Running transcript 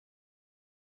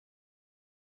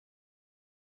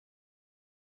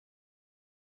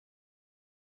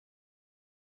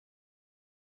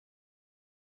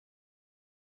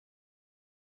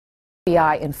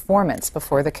FBI informants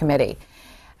before the committee.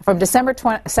 From December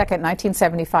 2nd,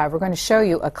 1975, we're going to show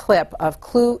you a clip of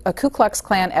a Ku Klux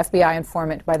Klan FBI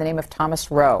informant by the name of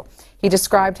Thomas Rowe. He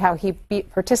described how he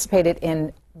participated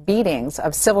in beatings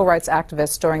of civil rights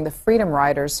activists during the Freedom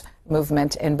Riders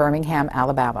movement in Birmingham,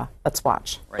 Alabama. Let's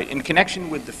watch. Right. In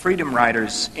connection with the Freedom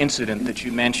Riders incident that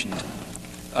you mentioned,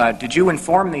 did you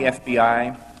inform the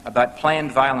FBI about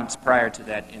planned violence prior to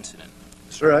that incident?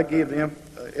 Sir, I gave the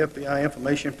FBI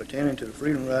information pertaining to the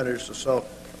Freedom Riders assault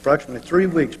approximately 3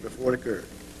 weeks before it occurred.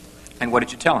 And what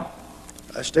did you tell them?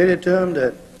 I stated to him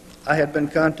that I had been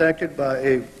contacted by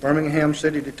a Birmingham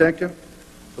city detective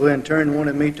who in turn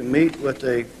wanted me to meet with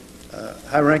a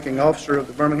high-ranking officer of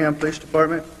the Birmingham Police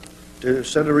Department to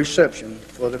set a reception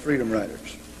for the Freedom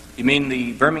Riders. You mean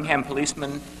the Birmingham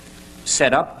policeman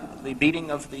set up the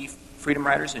beating of the Freedom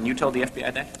Riders and you told the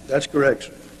FBI that? That's correct,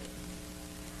 sir.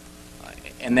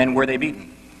 And then were they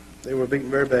beaten? They were beaten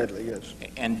very badly, yes.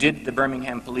 And did the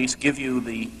Birmingham police give you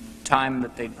the time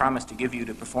that they promised to give you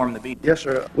to perform the beating? Yes,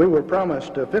 sir. We were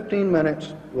promised 15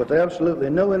 minutes with absolutely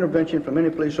no intervention from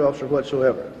any police officer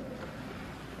whatsoever.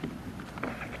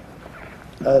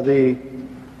 The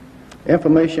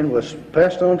information was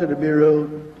passed on to the Bureau.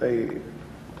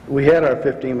 We had our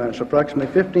 15 minutes.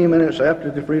 Approximately 15 minutes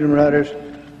after the Freedom Riders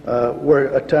were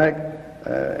attacked,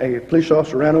 a police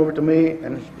officer ran over to me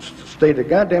and stated,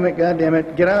 God damn it,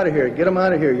 get out of here, get them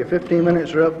out of here. Your 15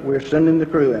 minutes are up, we're sending the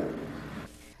crew in.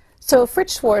 So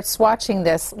Fritz Schwartz, watching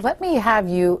this, let me have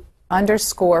you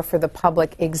underscore for the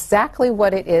public exactly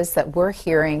what it is that we're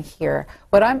hearing here.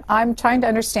 What I'm trying to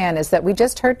understand is that we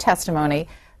just heard testimony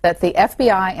that the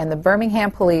FBI and the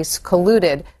Birmingham police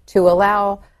colluded to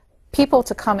allow people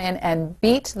to come in and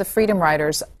beat the Freedom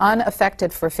Riders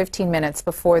unaffected for 15 minutes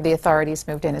before the authorities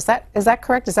moved in. Is that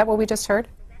correct? Is that what we just heard?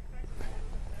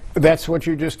 That's what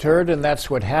you just heard, and that's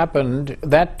what happened.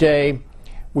 That day,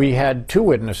 we had two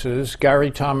witnesses,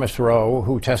 Gary Thomas Rowe,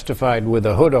 who testified with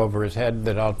a hood over his head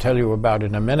that I'll tell you about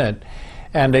in a minute,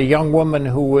 and a young woman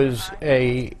who was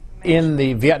in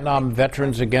the Vietnam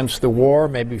Veterans Against the War.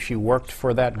 Maybe she worked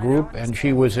for that group, and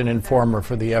she was an informer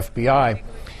for the FBI.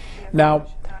 Now,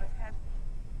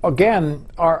 again,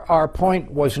 our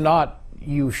point was not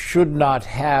you should not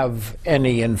have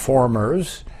any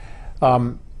informers.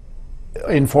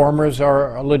 Informers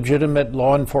are a legitimate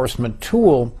law enforcement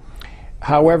tool.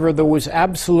 However, there was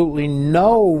absolutely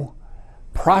no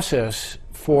process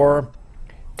for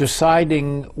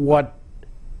deciding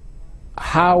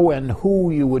how and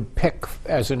who you would pick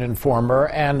as an informer,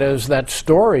 and as that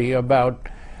story about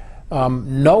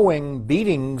knowing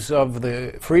beatings of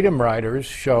the Freedom Riders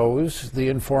shows, the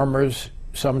informers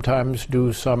sometimes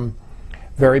do some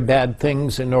very bad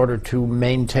things in order to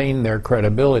maintain their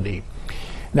credibility.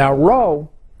 Now, Rowe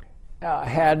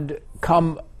had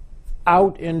come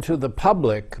out into the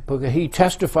public because he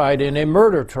testified in a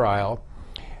murder trial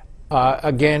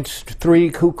against 3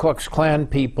 Ku Klux Klan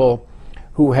people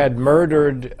who had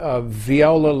murdered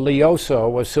Viola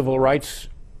Lioso, a civil rights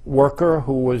worker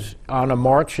who was on a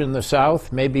march in the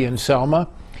South, maybe in Selma,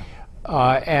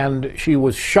 and she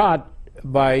was shot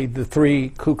by the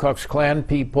 3 Ku Klux Klan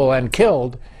people and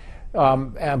killed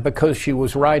and because she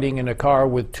was riding in a car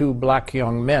with 2 black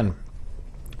young men.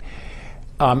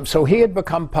 So he had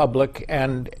become public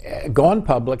and gone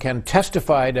public and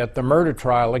testified at the murder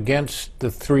trial against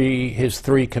his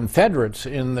 3 Confederates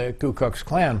in the Ku Klux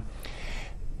Klan.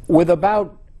 With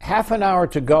about half an hour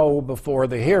to go before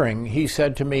the hearing, he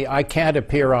said to me, I can't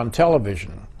appear on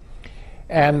television.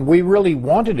 And we really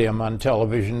wanted him on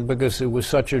television because it was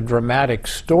such a dramatic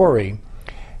story.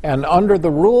 And under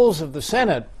the rules of the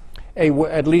Senate,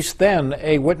 at least then,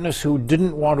 a witness who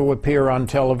didn't want to appear on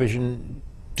television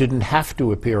didn't have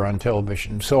to appear on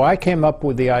television. So I came up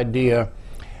with the idea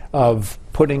of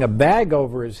putting a bag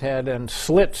over his head and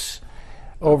slits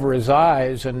over his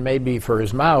eyes and maybe for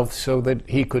his mouth so that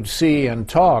he could see and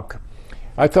talk.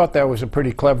 I thought that was a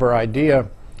pretty clever idea.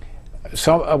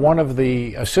 One of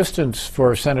the assistants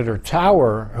for Senator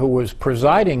Tower, who was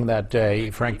presiding that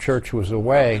day, Frank Church was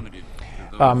away,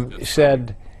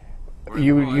 said,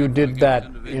 you did that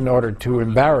in order to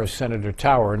embarrass Senator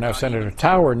Tower. Now, Senator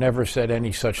Tower never said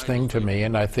any such thing to me,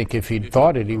 and I think if he'd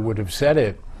thought it, he would have said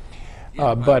it.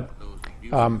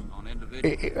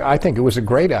 I think it was a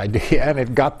great idea, and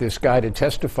it got this guy to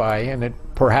testify, and it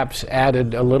perhaps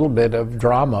added a little bit of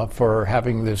drama for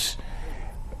having this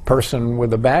person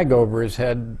with a bag over his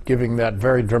head giving that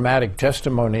very dramatic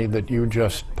testimony that you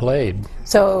just played.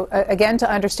 So, again, to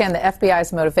understand the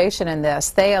FBI's motivation in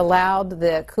this, they allowed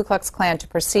the Ku Klux Klan to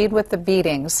proceed with the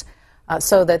beatings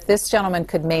so that this gentleman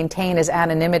could maintain his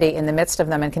anonymity in the midst of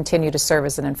them and continue to serve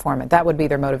as an informant. That would be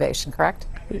their motivation, correct?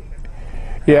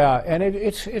 Yeah, and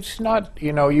it's not,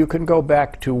 you know, you can go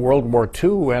back to World War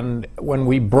II, and when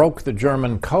we broke the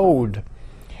German code,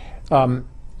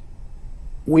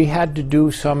 we had to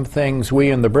do some things.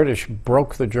 We and the British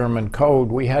broke the German code.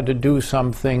 We had to do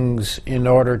some things in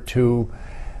order to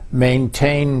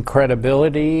maintain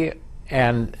credibility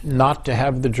and not to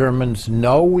have the Germans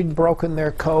know we'd broken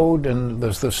their code. And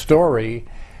there's the story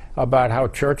about how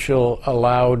Churchill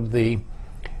allowed the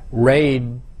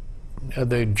raid,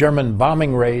 the German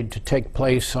bombing raid, to take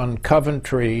place on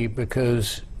Coventry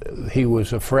because he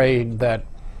was afraid that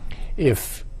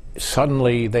if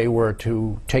suddenly they were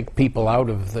to take people out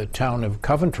of the town of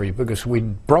Coventry because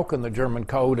we'd broken the German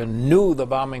code and knew the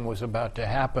bombing was about to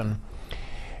happen,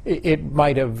 it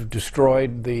might have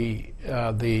destroyed the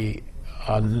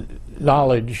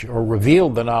knowledge, or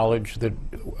revealed the knowledge, that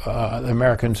the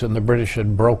Americans and the British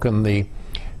had broken the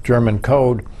German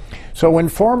code. So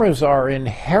informers are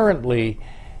inherently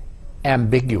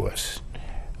ambiguous,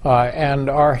 and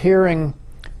our hearing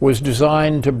was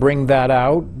designed to bring that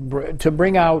out, to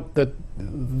bring out that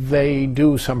they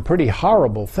do some pretty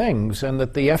horrible things, and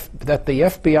that the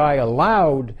FBI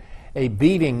allowed a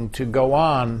beating to go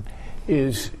on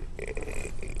is,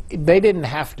 they didn't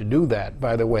have to do that,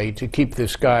 by the way, to keep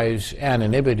this guy's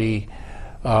anonymity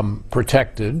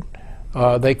protected.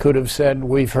 They could have said,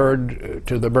 we've heard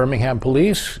to the Birmingham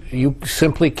police, you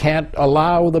simply can't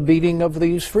allow the beating of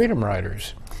these freedom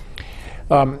riders.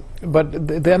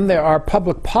 But then our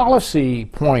public policy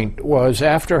point was,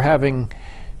 after having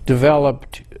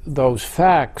developed those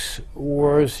facts,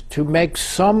 was to make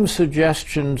some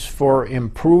suggestions for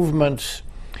improvements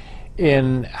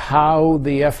in how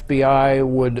the FBI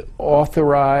would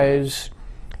authorize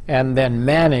and then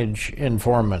manage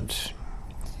informants.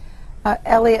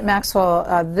 Elliot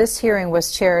Maxwell, this hearing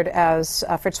was chaired, as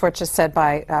Fritz Schwartz just said,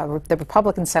 by the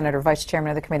Republican Senator, Vice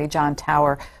Chairman of the committee, John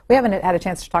Tower. We haven't had a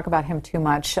chance to talk about him too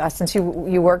much since you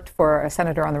worked for a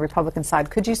senator on the Republican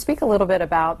side. Could you speak a little bit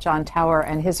about John Tower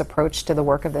and his approach to the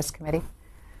work of this committee?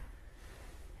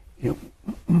 You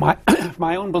know,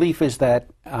 my own belief is that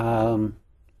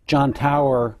John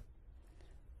Tower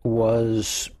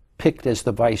was picked as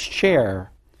the vice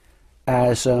chair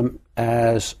as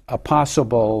a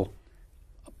possible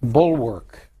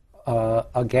bulwark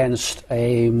against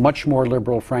a much more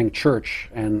liberal Frank Church,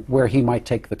 and where he might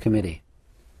take the committee.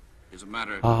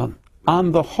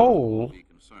 On the whole,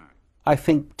 I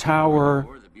think Tower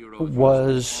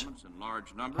was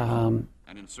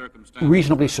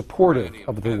reasonably supportive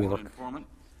of the work.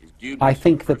 I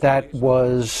think that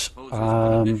was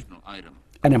an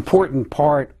important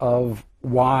part of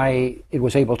why it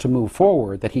was able to move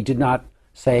forward, that he did not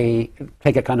take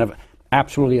a kind of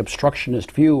absolutely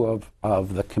obstructionist view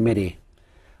of the committee.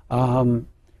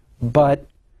 But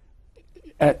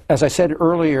as I said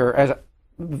earlier,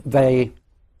 there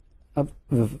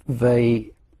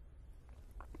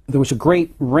was a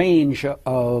great range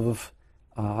of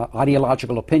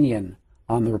ideological opinion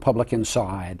on the Republican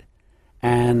side,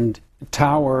 and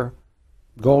Tower,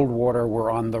 Goldwater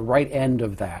were on the right end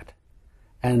of that,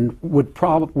 and would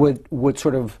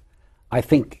sort of, I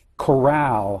think,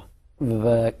 corral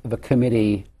the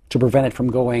committee to prevent it from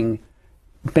going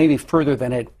maybe further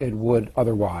than it would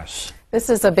otherwise. This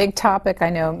is a big topic, I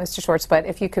know, Mr. Schwartz, but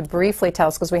if you could briefly tell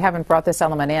us, because we haven't brought this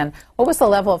element in, what was the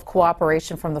level of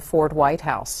cooperation from the Ford White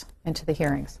House into the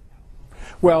hearings?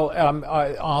 Well,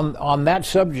 on that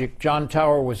subject, John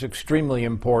Tower was extremely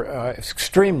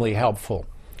helpful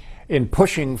in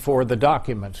pushing for the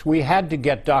documents. We had to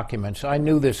get documents. I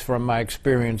knew this from my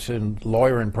experience in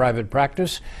lawyer and private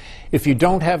practice. If you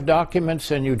don't have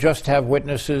documents and you just have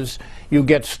witnesses, you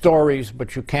get stories,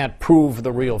 but you can't prove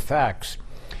the real facts.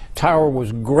 Tower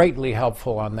was greatly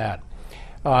helpful on that.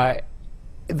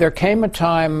 There came a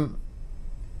time,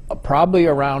 probably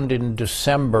around in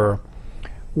December,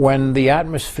 when the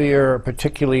atmosphere,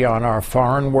 particularly on our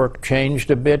foreign work, changed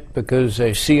a bit, because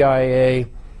a CIA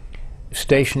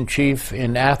station chief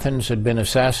in Athens had been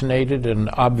assassinated, and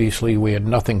obviously we had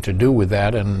nothing to do with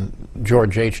that, and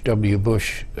George H.W.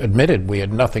 Bush admitted we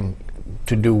had nothing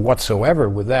to do whatsoever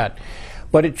with that.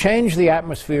 But it changed the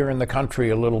atmosphere in the country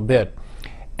a little bit.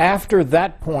 After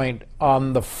that point,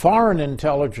 on the foreign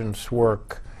intelligence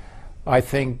work, I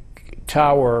think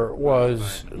Tower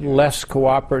was less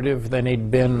cooperative than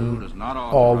he'd been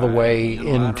all the way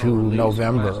into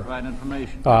November.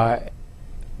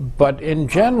 But in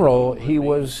general, he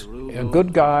was a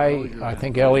good guy. I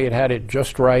think Elliot had it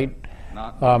just right.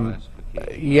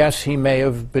 Yes, he may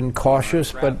have been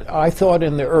cautious, but I thought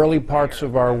in the early parts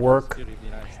of our work,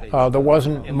 there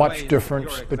wasn't much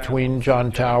difference between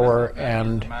John Tower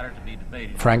and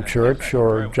Frank Church,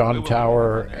 or John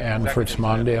Tower and Fritz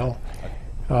Mondale.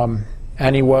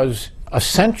 and he was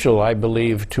essential, I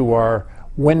believe, to our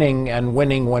winning and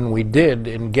winning when we did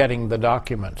in getting the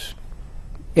documents.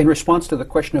 In response to the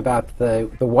question about the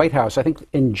White House, I think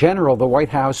in general the White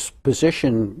House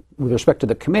position with respect to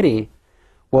the committee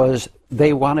was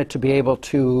they wanted to be able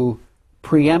to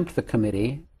preempt the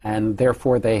committee, and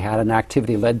therefore they had an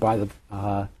activity led by the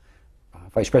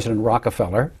Vice President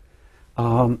Rockefeller,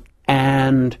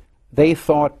 and they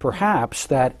thought perhaps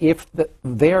that if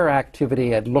their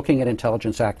activity at looking at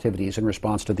intelligence activities in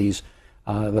response to these,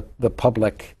 the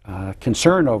public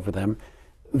concern over them,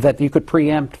 that you could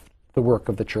preempt the work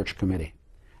of the Church Committee.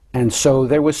 And so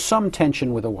there was some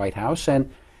tension with the White House,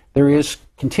 and there is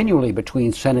continually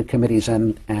between Senate committees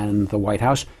and the White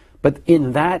House. But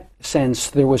in that sense,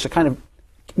 there was a kind of,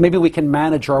 maybe we can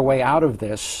manage our way out of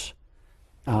this,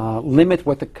 limit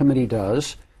what the committee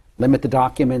does, limit the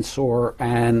documents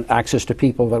and access to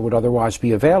people that would otherwise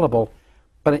be available.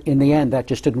 But in the end, that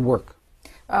just didn't work.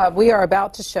 We are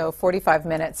about to show 45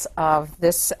 minutes of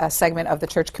this segment of the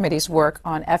Church Committee's work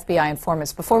on FBI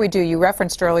informants. Before we do, you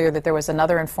referenced earlier that there was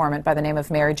another informant by the name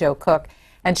of Mary Jo Cook,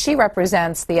 and she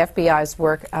represents the FBI's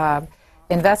work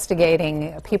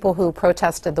investigating people who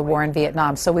protested the war in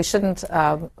Vietnam. So we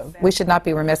should not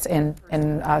be remiss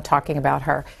in talking about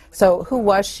her. So who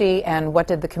was she, and what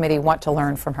did the committee want to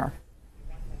learn from her?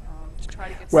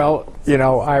 Well, you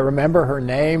know, I remember her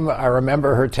name. I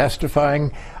remember her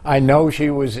testifying. I know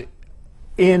she was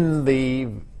in the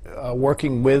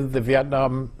working with the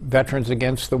Vietnam Veterans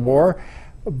Against the War,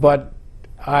 but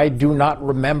I do not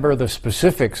remember the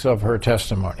specifics of her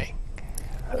testimony.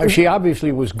 She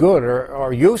obviously was good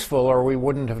or useful, or we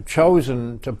wouldn't have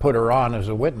chosen to put her on as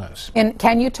a witness. And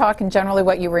can you talk in generally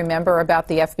what you remember about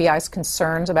the FBI's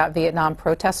concerns about Vietnam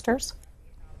protesters?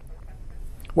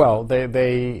 Well, they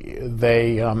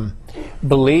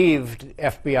believed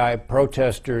FBI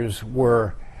protesters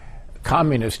were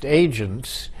communist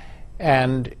agents,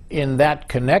 and in that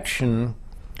connection,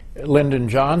 Lyndon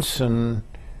Johnson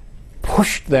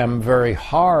pushed them very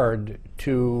hard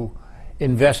to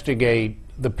investigate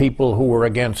the people who were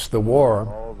against the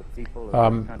war.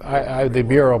 The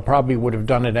Bureau probably would have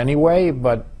done it anyway,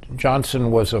 but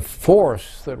Johnson was a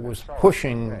force that was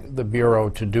pushing the Bureau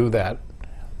to do that.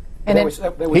 And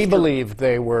he believed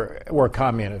they were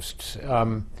communists,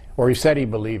 or he said he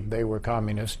believed they were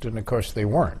communists, and of course they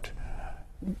weren't.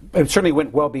 It certainly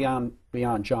went well beyond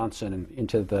Johnson and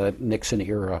into the Nixon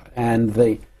era,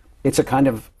 and it's a kind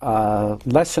of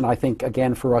lesson, I think,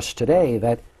 again for us today,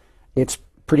 that it's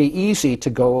pretty easy to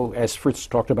go, as Fritz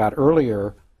talked about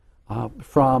earlier,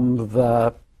 from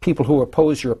the people who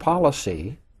oppose your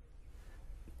policy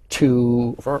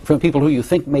from people who you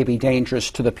think may be dangerous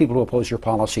to the people who oppose your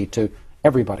policy, to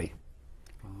everybody.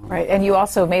 Right, and you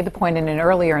also made the point in an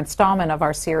earlier installment of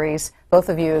our series, both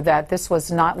of you, that this was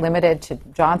not limited to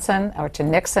Johnson or to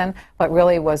Nixon, but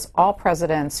really was all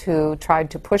presidents who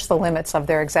tried to push the limits of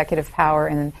their executive power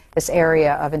in this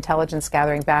area of intelligence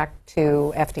gathering back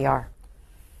to FDR.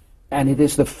 And it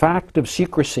is the fact of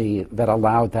secrecy that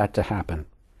allowed that to happen.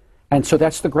 And so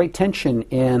that's the great tension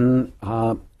in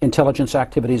intelligence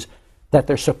activities, that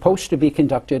they're supposed to be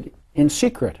conducted in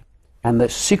secret. And the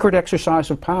secret exercise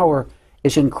of power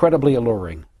is incredibly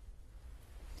alluring.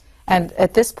 And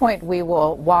at this point, we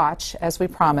will watch, as we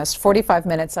promised, 45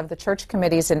 minutes of the Church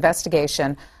Committee's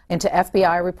investigation into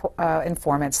FBI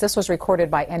informants. This was recorded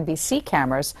by NBC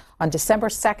cameras on December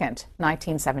 2nd,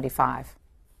 1975.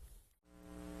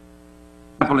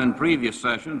 In previous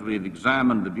sessions, we've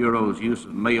examined the Bureau's use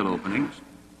of mail openings,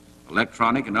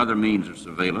 electronic and other means of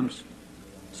surveillance,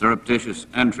 surreptitious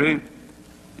entry,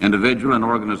 individual and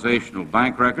organizational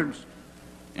bank records,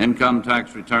 income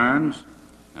tax returns,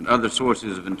 and other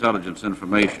sources of intelligence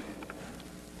information.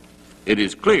 It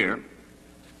is clear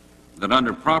that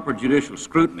under proper judicial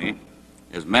scrutiny,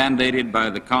 as mandated by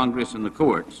the Congress and the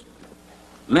courts,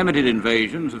 limited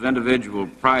invasions of individual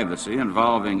privacy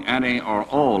involving any or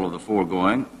all of the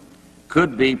foregoing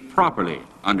could be properly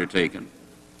undertaken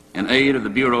in aid of the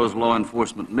Bureau's law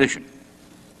enforcement mission.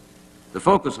 The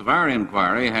focus of our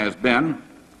inquiry has been,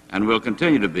 and will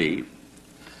continue to be,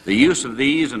 the use of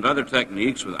these and other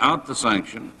techniques without the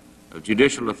sanction of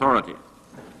judicial authority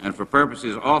and for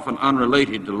purposes often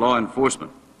unrelated to law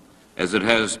enforcement, as it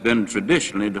has been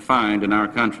traditionally defined in our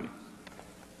country.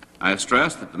 I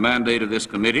stress that the mandate of this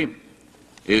committee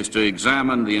is to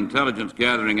examine the intelligence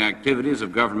gathering activities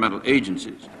of governmental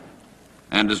agencies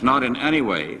and does not in any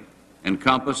way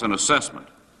encompass an assessment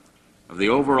of the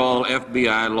overall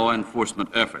FBI law enforcement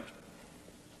effort.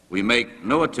 We make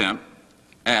no attempt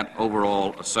at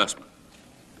overall assessment.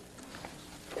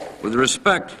 With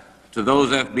respect to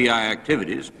those FBI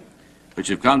activities, which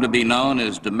have come to be known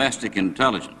as domestic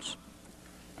intelligence,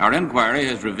 our inquiry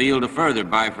has revealed a further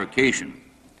bifurcation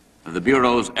of the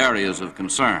Bureau's areas of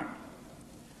concern.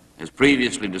 As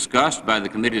previously discussed by the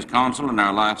Committee's counsel in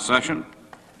our last session,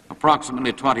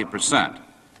 approximately 20%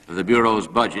 of the Bureau's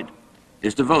budget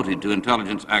is devoted to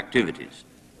intelligence activities.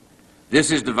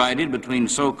 This is divided between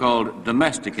so-called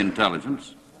domestic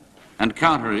intelligence and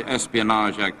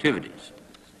counter-espionage activities.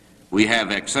 We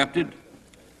have accepted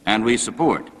and we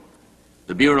support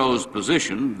the Bureau's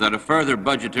position that a further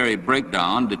budgetary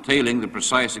breakdown detailing the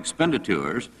precise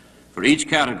expenditures for each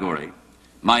category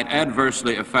might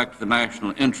adversely affect the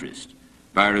national interest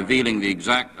by revealing the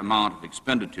exact amount of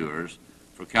expenditures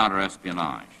for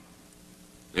counter-espionage.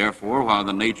 Therefore, while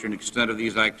the nature and extent of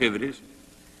these activities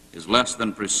is less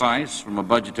than precise from a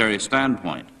budgetary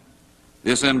standpoint,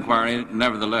 this inquiry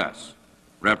nevertheless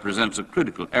represents a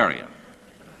critical area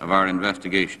of our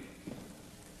investigation.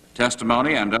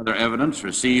 Testimony and other evidence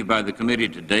received by the committee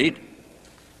to date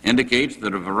indicates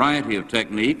that a variety of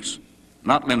techniques,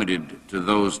 not limited to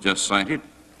those just cited,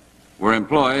 were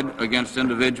employed against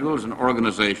individuals and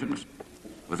organizations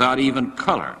without even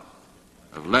color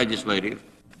of legislative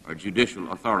or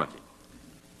judicial authority.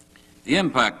 The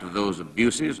impact of those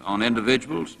abuses on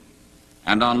individuals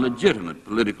and on legitimate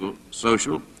political,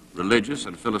 social, religious,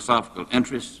 and philosophical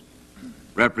interests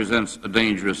represents a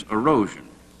dangerous erosion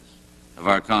of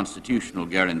our constitutional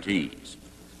guarantees.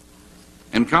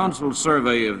 In Council's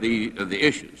survey of the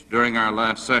issues during our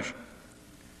last session,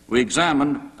 we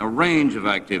examined a range of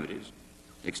activities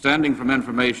extending from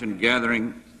information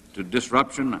gathering to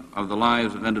disruption of the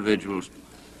lives of individuals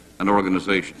and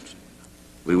organizations.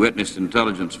 We witnessed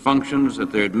intelligence functions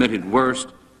at their admitted worst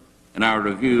in our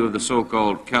review of the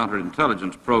so-called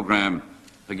counterintelligence program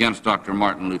against Dr.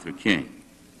 Martin Luther King.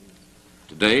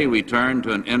 Today, we turn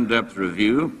to an in-depth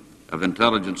review of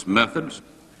intelligence methods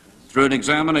through an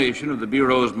examination of the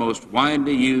Bureau's most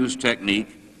widely used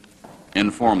technique,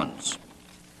 informants.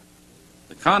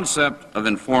 The concept of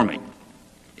informing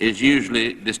is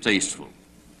usually distasteful.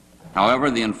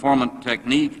 However, the informant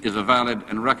technique is a valid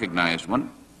and recognized one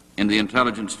in the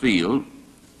intelligence field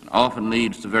and often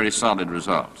leads to very solid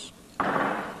results.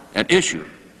 At issue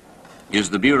is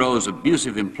the Bureau's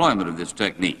abusive employment of this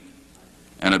technique,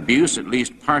 an abuse at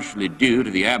least partially due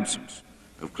to the absence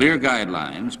of clear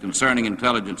guidelines concerning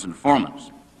intelligence informants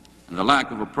and the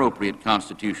lack of appropriate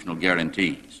constitutional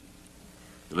guarantees.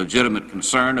 The legitimate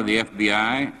concern of the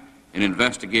FBI in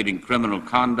investigating criminal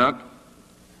conduct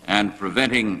and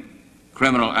preventing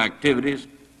criminal activities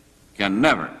can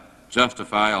never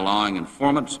justify allowing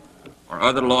informants or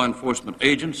other law enforcement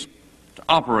agents to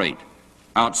operate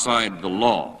outside the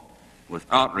law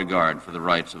without regard for the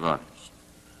rights of others.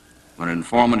 When an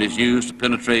informant is used to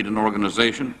penetrate an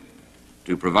organization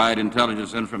to provide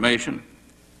intelligence information,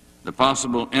 the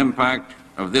possible impact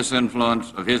of his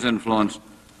influence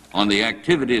on the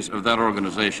activities of that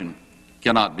organization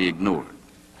cannot be ignored.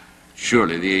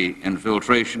 Surely the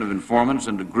infiltration of informants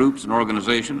into groups and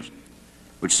organizations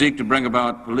which seek to bring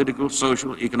about political,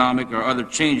 social, economic, or other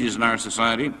changes in our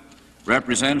society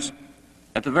represents,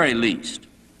 at the very least,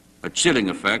 a chilling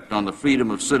effect on the freedom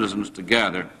of citizens to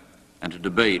gather and to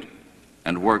debate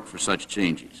and work for such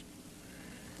changes.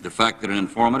 The fact that an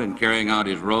informant in carrying out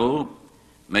his role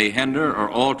may hinder or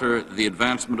alter the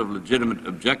advancement of legitimate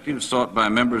objectives sought by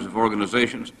members of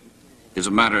organizations is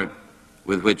a matter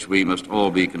with which we must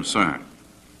all be concerned.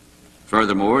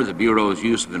 Furthermore, the Bureau's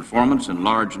use of informants in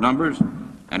large numbers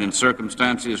and in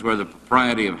circumstances where the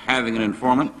propriety of having an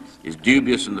informant is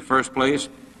dubious in the first place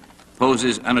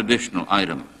poses an additional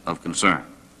item of concern.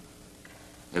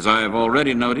 As I have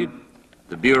already noted,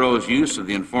 the Bureau's use of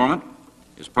the informant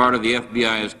is part of the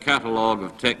FBI's catalog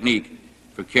of technique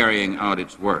for carrying out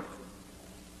its work.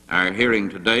 Our hearing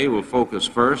today will focus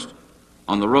first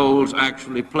on the roles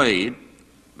actually played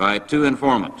by two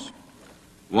informants,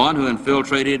 one who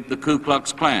infiltrated the Ku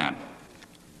Klux Klan,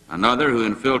 another who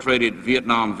infiltrated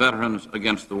Vietnam veterans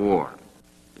against the war.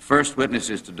 The first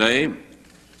witnesses today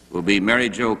will be Mary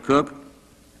Jo Cook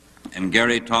and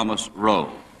Gary Thomas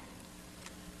Rowe.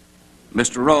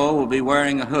 Mr. Rowe will be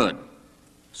wearing a hood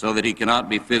so that he cannot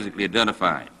be physically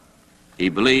identified. He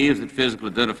believes that physical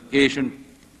identification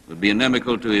would be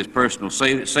inimical to his personal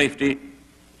safety.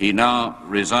 He now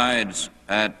resides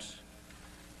at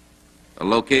a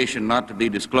location not to be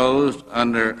disclosed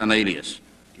under an alias,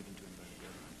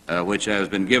 which has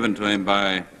been given to him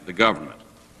by the government.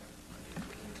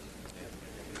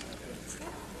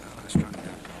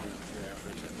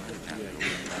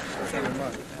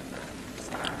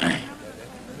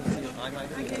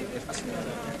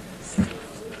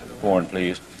 Warren,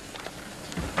 please.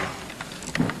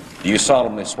 Do you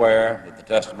solemnly swear that the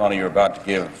testimony you're about to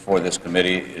give before this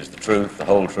committee is the truth, the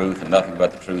whole truth, and nothing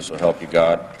but the truth, so help you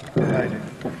God? I do.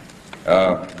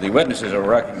 The witnesses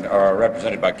are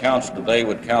represented by counsel today.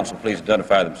 Would counsel please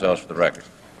identify themselves for the record?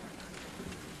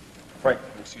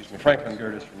 Franklin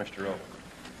Gertis for Mr. O.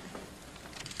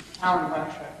 Alan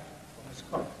Ratchett for Ms.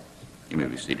 Cook. You may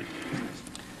be seated.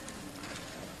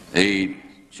 The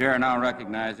chair now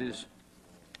recognizes.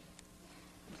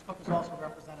 Ms. Cook is also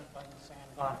represented by Ms. Ann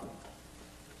Bonner.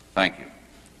 Thank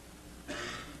you.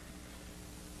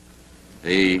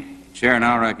 The chair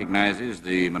now recognizes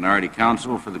the minority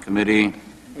counsel for the committee.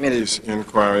 Committee's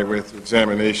inquiry with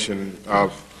examination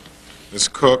of Ms.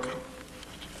 Cook.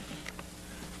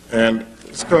 And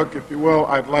Ms. Cook, if you will,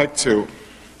 I'd like to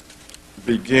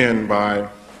begin by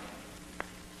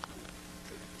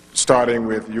starting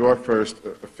with your first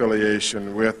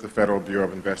affiliation with the Federal Bureau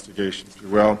of Investigation, if you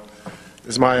will.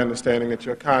 It's my understanding that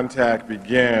your contact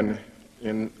began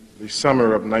in the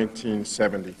summer of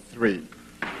 1973.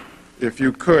 If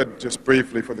you could, just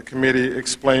briefly for the committee,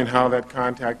 explain how that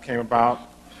contact came about.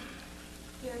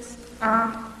 Yes.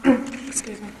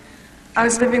 Excuse me. I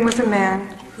was living with a man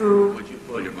who... Would you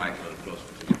pull your mic a little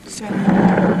closer?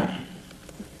 Certainly.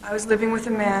 I was living with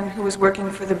a man who was working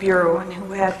for the Bureau and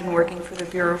who had been working for the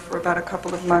Bureau for about a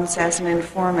couple of months as an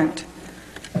informant.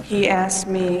 He asked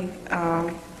me,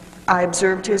 I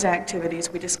observed his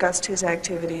activities, we discussed his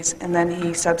activities, and then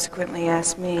he subsequently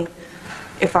asked me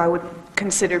if I would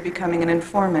consider becoming an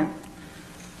informant.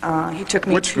 He took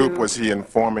me Which group was he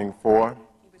informing for?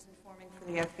 He was informing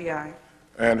for the FBI.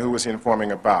 And who was he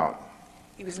informing about?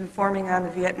 He was informing on the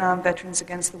Vietnam Veterans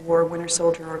Against the War Winter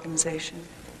Soldier Organization.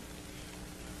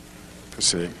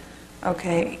 Proceed.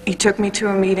 Okay. He took me to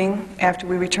a meeting. After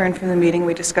we returned from the meeting,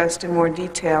 we discussed in more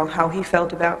detail how he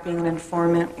felt about being an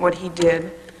informant, what he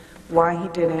did, why he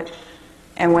did it.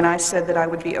 And when I said that I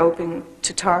would be open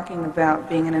to talking about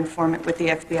being an informant with the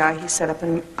FBI, he set up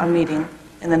a meeting,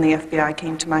 and then the FBI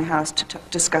came to my house to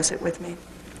discuss it with me.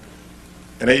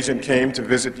 An agent came to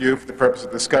visit you for the purpose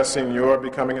of discussing your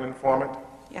becoming an informant?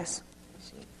 Yes.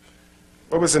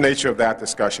 What was the nature of that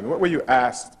discussion? What were you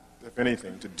asked, if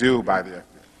anything, to do by the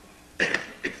FBI?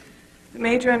 The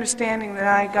major understanding that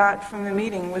I got from the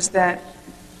meeting was that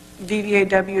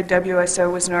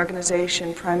VVAW-WSO was an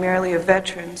organization primarily of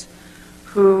veterans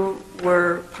who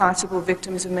were possible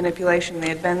victims of manipulation. They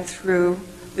had been through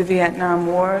the Vietnam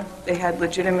War, they had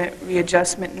legitimate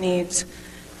readjustment needs,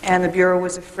 and the Bureau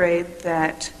was afraid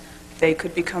that they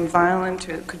could become violent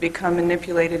or could become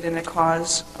manipulated in a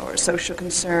cause or a social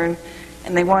concern,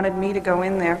 and they wanted me to go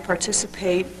in there,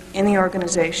 participate in the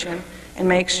organization, and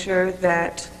make sure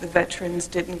that the veterans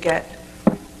didn't get,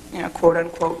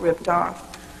 quote-unquote, ripped off.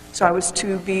 So I was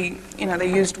to be,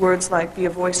 they used words like be a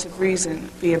voice of reason,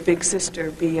 be a big sister,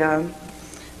 be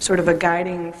sort of a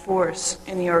guiding force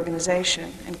in the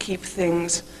organization, and keep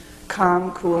things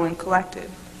calm, cool, and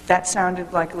collected. That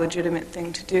sounded like a legitimate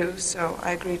thing to do, so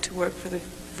I agreed to work for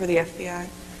the FBI.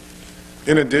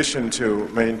 In addition to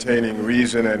maintaining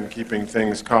reason and keeping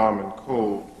things calm and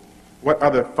cool, what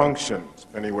other functions,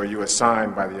 if any, were you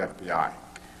assigned by the FBI?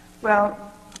 Well,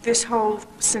 this whole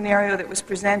scenario that was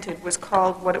presented was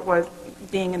called what it was,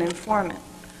 being an informant.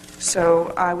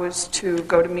 So I was to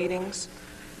go to meetings,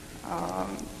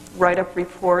 write up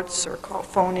reports or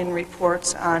phone-in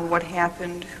reports on what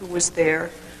happened, who was there,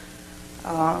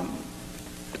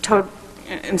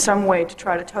 in some way to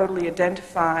try to totally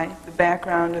identify the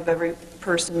background of every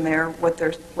person there, what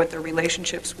their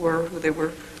relationships were, who they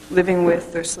were living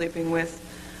with or sleeping with,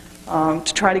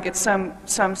 to try to get some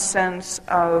sense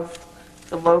of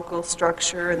the local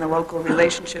structure and the local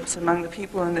relationships among the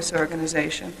people in this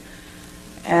organization.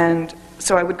 And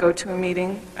so I would go to a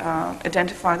meeting,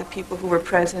 identify the people who were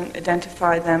present,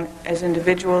 identify them as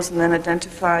individuals, and then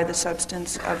identify the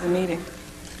substance of the meeting.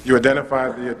 You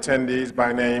identified the attendees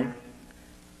by name?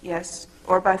 Yes,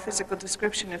 or by physical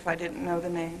description if I didn't know the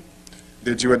name.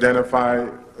 Did you identify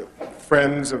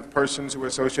friends of persons who were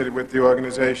associated with the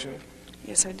organization?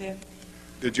 Yes, I did.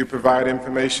 Did you provide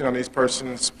information on these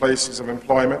persons' places of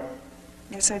employment?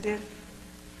 Yes, I did.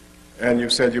 And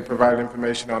you said you provided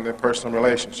information on their personal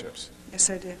relationships? Yes,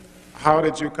 I did. How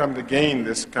did you come to gain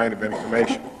this kind of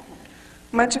information?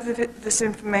 Much of this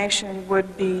information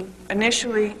would be,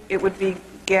 initially, it would be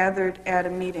gathered at a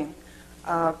meeting.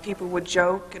 People would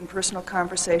joke in personal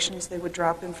conversations. They would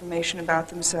drop information about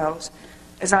themselves.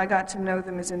 As I got to know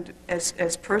them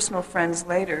as personal friends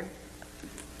later,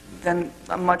 then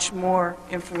much more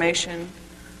information,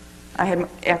 I had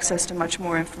access to much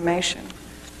more information.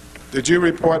 Did you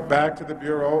report back to the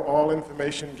Bureau all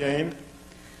information gained?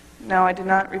 No, I did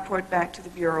not report back to the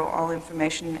Bureau all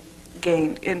information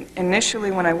gained.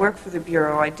 Initially, when I worked for the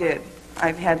Bureau, I did.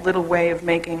 I had little way of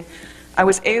making, I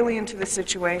was alien to the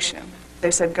situation.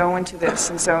 They said, go into this,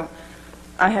 and so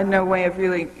I had no way of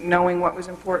really knowing what was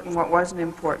important, what wasn't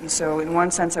important. So in one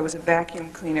sense, I was a vacuum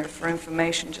cleaner for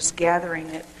information, just gathering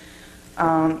it.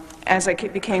 As I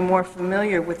became more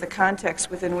familiar with the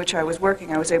context within which I was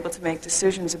working, I was able to make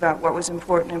decisions about what was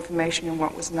important information and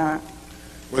what was not.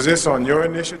 Was this on your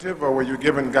initiative, or were you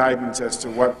given guidance as to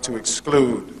what to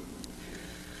exclude?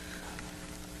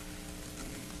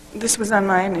 This was on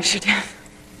my initiative.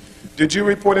 Did you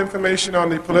report information on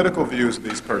the political views of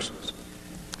these persons?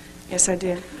 Yes, I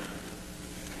did.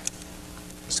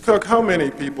 Ms. Cook, how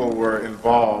many people were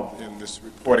involved in this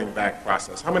reporting back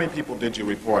process? How many people did you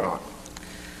report on?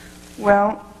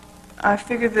 Well, I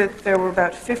figured that there were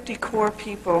about 50 core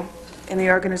people in the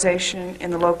organization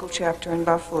in the local chapter in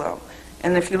Buffalo.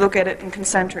 And if you look at it in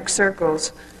concentric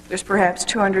circles, there's perhaps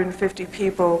 250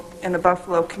 people in the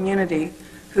Buffalo community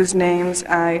whose names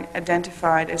I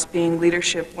identified as being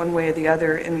leadership one way or the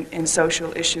other in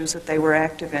social issues that they were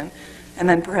active in. And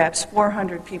then perhaps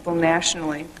 400 people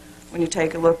nationally, when you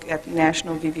take a look at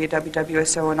national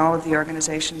VVAWWSO and all of the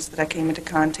organizations that I came into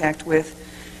contact with.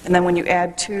 And then when you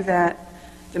add to that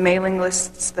the mailing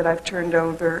lists that I've turned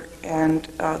over and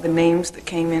the names that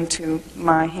came into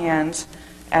my hands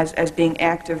as being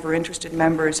active or interested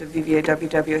members of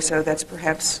VVAWWSO, that's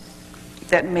perhaps,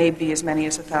 that may be as many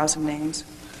as 1,000 names.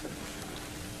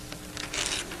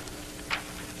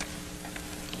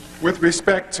 With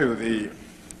respect to the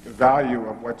value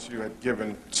of what you had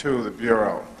given to the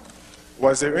Bureau,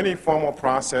 was there any formal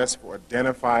process for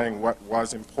identifying what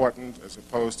was important as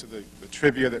opposed to the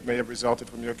trivia that may have resulted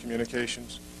from your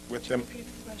communications with them? Repeat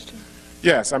the question.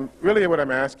 Yes, really what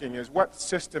I'm asking is what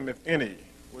system, if any,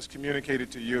 was communicated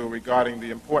to you regarding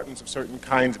the importance of certain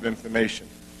kinds of information?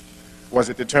 Was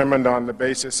it determined on the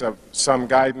basis of some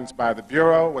guidance by the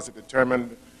Bureau? Was it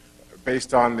determined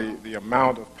based on the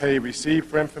amount of pay received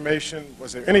for information?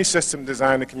 Was there any system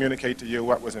designed to communicate to you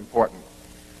what was important?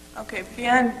 Okay,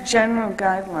 beyond general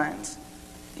guidelines,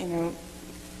 you know,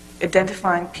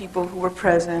 identifying people who were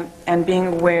present and being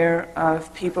aware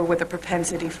of people with a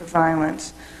propensity for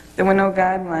violence, there were no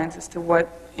guidelines as to what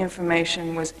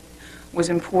information was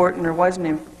important or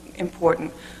wasn't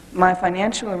important. My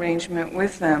financial arrangement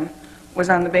with them was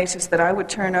on the basis that I would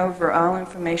turn over all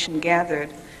information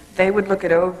gathered. They would look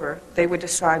it over. They would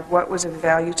decide what was of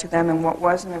value to them and what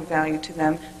wasn't of value to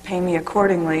them, pay me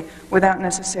accordingly, without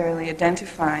necessarily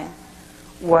identifying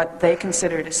what they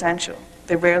considered essential.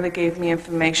 They rarely gave me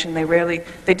information.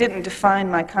 They didn't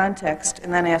define my context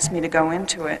and then ask me to go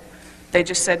into it. They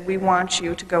just said, we want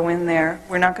you to go in there.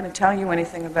 We're not going to tell you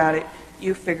anything about it.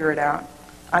 You figure it out.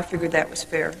 I figured that was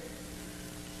fair.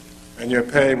 And your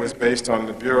pay was based on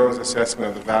the Bureau's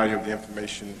assessment of the value of the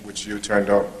information which you turned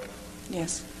over?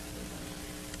 Yes.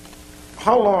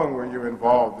 How long were you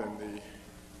involved in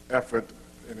the effort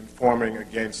in informing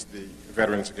against the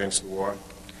Veterans Against the War?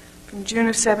 From June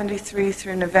of '73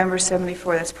 through November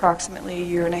 '74, that's approximately a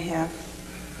year and a half.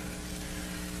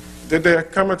 Did there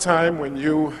come a time when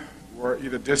you were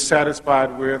either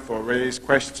dissatisfied with or raised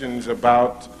questions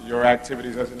about your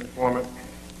activities as an informant?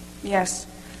 Yes.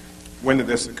 When did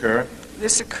this occur?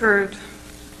 This occurred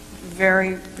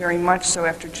very, very much so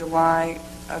after July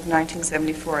of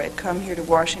 1974. I had come here to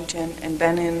Washington and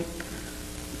been in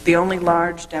the only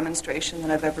large demonstration that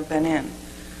I've ever been in.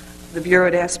 The Bureau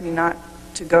had asked me not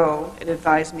to go. It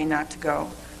advised me not to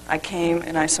go. I came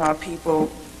and I saw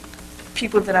people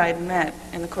that I had met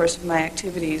in the course of my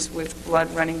activities with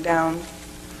blood running down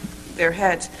their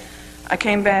heads. I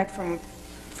came back from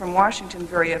Washington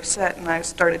very upset, and I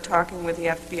started talking with the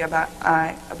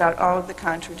FBI about all of the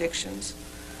contradictions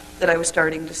that I was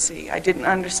starting to see. I didn't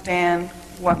understand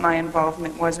what my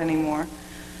involvement was anymore.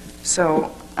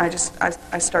 So I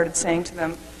started saying to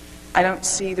them, I don't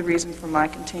see the reason for my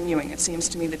continuing. It seems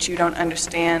to me that you don't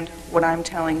understand what I'm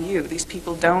telling you. These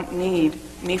people don't need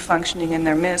me functioning in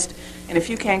their midst, and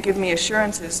if you can't give me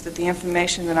assurances that the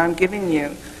information that I'm giving you,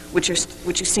 which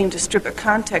you seem to strip a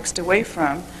context away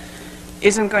from,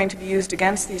 isn't going to be used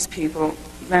against these people,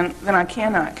 then I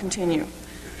cannot continue.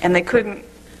 And they couldn't.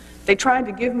 They tried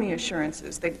to give me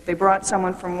assurances. They brought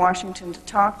someone from Washington to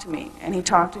talk to me, and he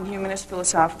talked in humanist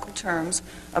philosophical terms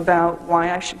about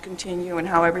why I should continue and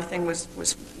how everything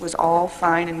was all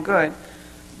fine and good.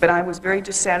 But I was very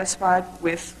dissatisfied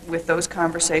with those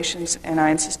conversations, and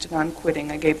I insisted on quitting.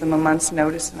 I gave them a month's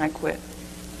notice, and I quit.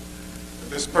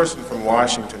 This person from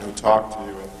Washington who talked to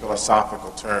you in philosophical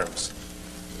terms,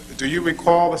 do you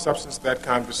recall the substance of that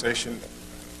conversation?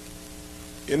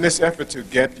 In this effort to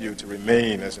get you to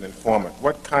remain as an informant,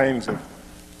 what kinds of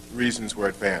reasons were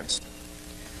advanced?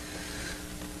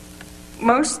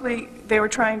 Mostly, they were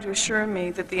trying to assure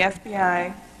me that the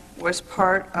FBI was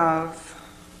part of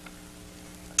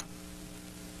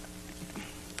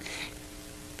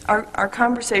our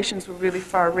conversations were really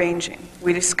far-ranging.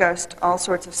 We discussed all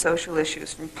sorts of social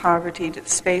issues, from poverty to the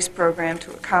space program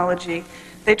to ecology.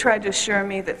 They tried to assure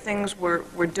me that things were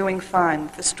doing fine,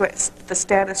 the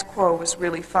status quo was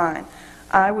really fine.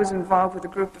 I was involved with a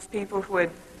group of people who had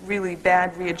really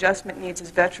bad readjustment needs as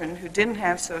veterans, who didn't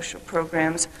have social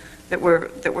programs that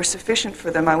were sufficient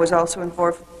for them. I was also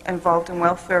involved in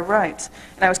welfare rights.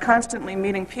 And I was constantly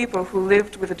meeting people who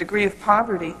lived with a degree of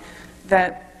poverty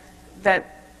that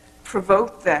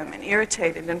provoked them and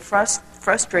irritated and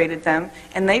frustrated them,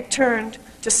 and they turned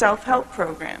to self-help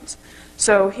programs.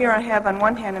 So here I have on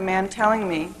one hand a man telling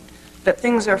me that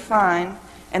things are fine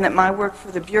and that my work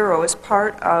for the Bureau is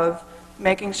part of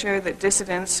making sure that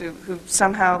dissidents who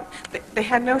somehow, they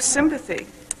had no sympathy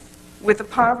with the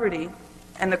poverty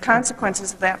and the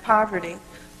consequences of that poverty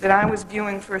that I was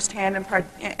viewing firsthand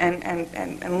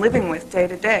and living with day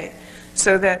to day.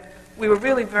 So that we were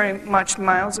really very much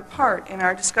miles apart in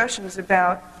our discussions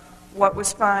about what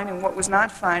was fine and what was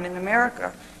not fine in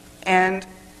America. And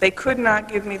they could not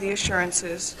give me the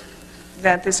assurances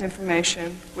that this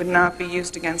information would not be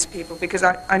used against people, because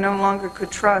I no longer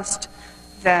could trust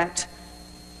that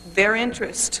their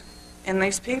interest in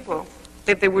these people,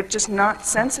 that they were just not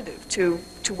sensitive to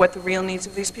what the real needs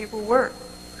of these people were.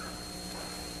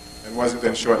 And was it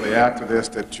then shortly after this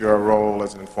that your role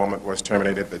as an informant was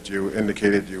terminated, that you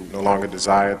indicated you no longer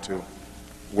desired to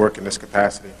work in this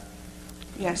capacity?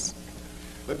 Yes.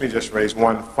 Let me just raise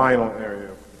one final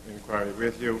area of inquiry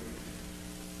with you.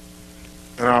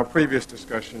 In our previous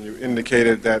discussion, you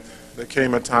indicated that there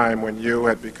came a time when you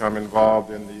had become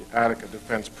involved in the Attica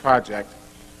Defense Project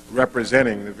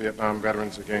representing the Vietnam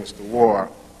veterans against the war,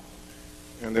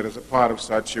 and that as a part of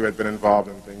such you had been involved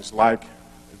in things like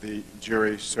the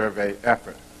jury survey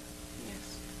effort.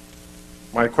 Yes.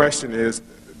 My question is,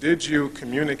 did you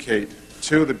communicate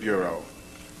to the Bureau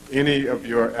any of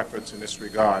your efforts in this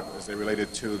regard as they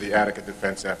related to the Attica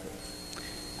defense effort?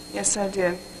 Yes, I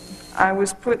did. I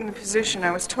was put in the position,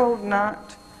 I was told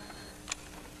not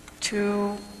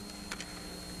to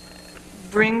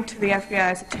bring to the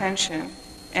FBI's attention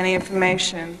any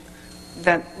information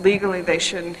that legally they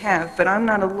shouldn't have. But I'm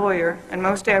not a lawyer, and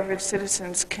most average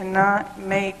citizens cannot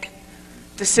make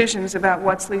decisions about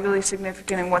what's legally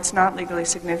significant and what's not legally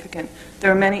significant. There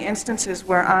are many instances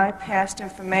where I passed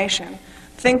information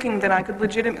thinking that I could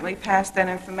legitimately pass that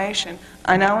information.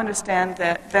 I now understand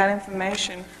that that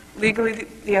information, legally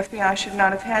the FBI should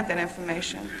not have had that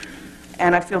information.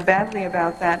 And I feel badly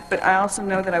about that, but I also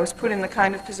know that I was put in the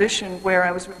kind of position where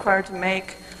I was required to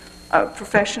make a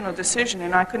professional decision,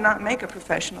 and I could not make a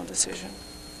professional decision.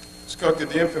 Ms. Cook, did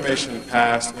the information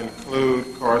passed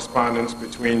include correspondence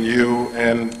between you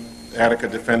and Attica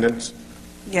defendants?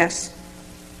 Yes.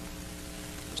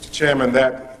 Mr. Chairman,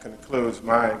 that concludes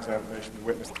my examination of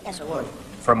witnesses. Yes, it would.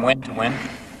 From when to when?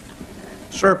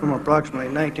 Sir, from approximately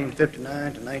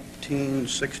 1959 to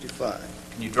 1965.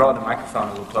 Can you draw the microphone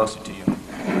a little closer to you?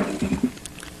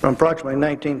 From approximately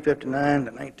 1959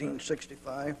 to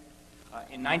 1965.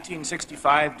 In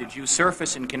 1965, did you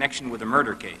surface in connection with a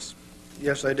murder case?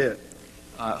 Yes, I did.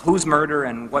 Whose murder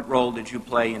and what role did you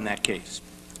play in that case?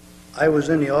 I was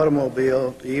in the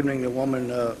automobile the evening the woman,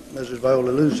 Mrs.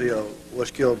 Viola Luzio,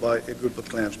 was killed by a group of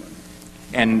Klansmen.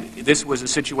 And this was a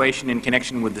situation in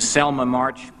connection with the Selma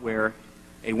March, where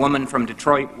a woman from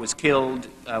Detroit was killed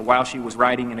while she was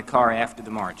riding in a car after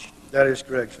the march. That is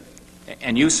correct, sir.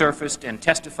 And you surfaced and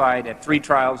testified at 3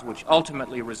 trials, which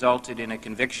ultimately resulted in a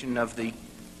conviction of the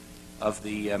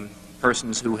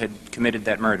persons who had committed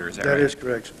that murder. Is that right? That is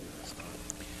correct, sir.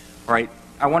 All right.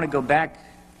 I want to go back,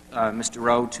 Mr.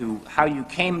 Rowe, to how you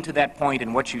came to that point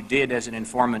and what you did as an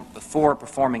informant before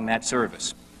performing that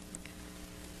service.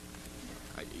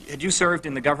 Had you served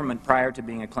in the government prior to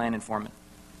being a Klan informant?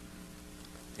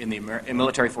 In the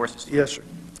military forces? Yes, sir.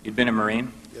 You'd been a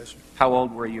Marine? Yes, sir. How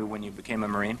old were you when you became a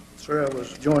Marine? Sir, I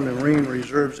was joined the Marine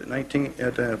Reserves at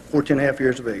 14 and a half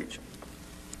years of age.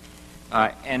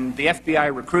 And the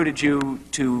FBI recruited you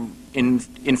to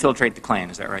infiltrate the Klan,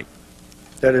 is that right?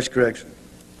 That is correct, sir.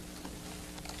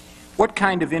 What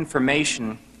kind of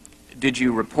information did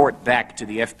you report back to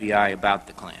the FBI about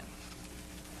the Klan?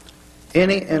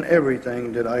 Any and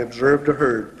everything that I observed or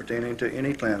heard pertaining to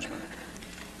any Klansman.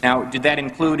 Now, did that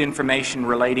include information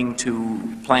relating to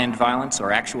planned violence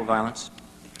or actual violence?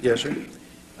 Yes, sir.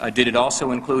 Did it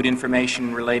also include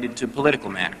information related to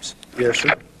political matters? Yes,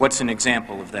 sir. What's an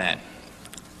example of that?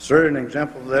 Sir, an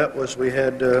example of that was we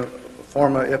had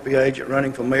former FBI agent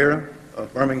running for mayor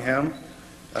of Birmingham.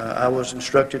 I was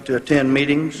instructed to attend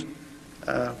meetings,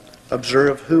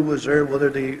 observe who was there, whether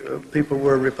the people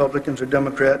were Republicans or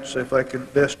Democrats, if I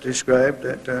could best describe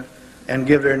that, and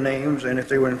give their names, and if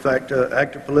they were in fact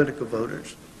active political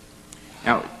voters.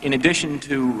 Now, in addition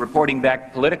to reporting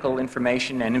back political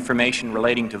information and information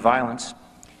relating to violence,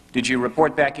 did you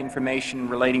report back information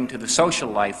relating to the social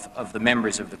life of the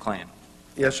members of the Klan?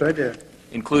 Yes, I did.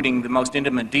 Including the most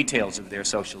intimate details of their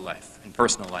social life and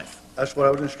personal life? That's what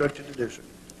I was instructed to do, sir.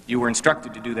 You were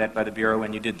instructed to do that by the Bureau,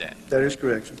 and you did that? That is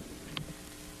correct,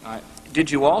 sir.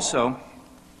 Did you also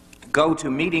go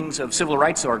to meetings of civil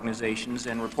rights organizations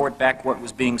and report back what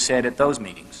was being said at those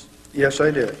meetings? Yes, I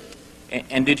did.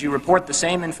 And did you report the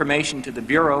same information to the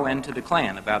Bureau and to the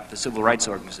Klan about the civil rights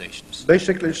organizations?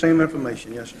 Basically the same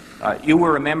information, yes, sir. You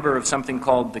were a member of something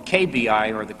called the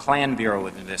KBI, or the Klan Bureau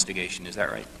of Investigation, is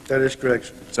that right? That is correct,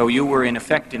 sir. So you were in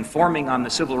effect informing on the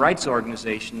civil rights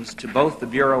organizations to both the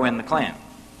Bureau and the Klan?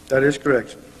 That is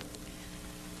correct, sir.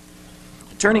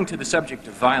 Turning to the subject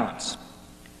of violence,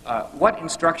 what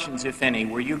instructions, if any,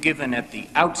 were you given at the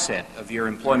outset of your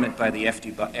employment by the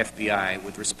FBI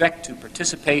with respect to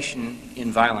participation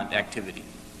in violent activity?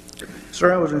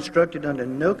 Sir, I was instructed under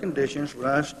no conditions were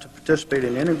I to participate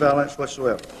in any violence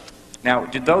whatsoever. Now,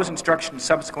 did those instructions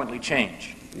subsequently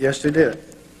change? Yes, they did.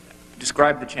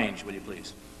 Describe the change, will you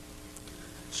please?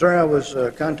 Sir, I was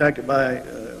contacted by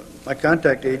my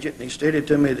contact agent, and he stated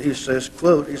to me that he says,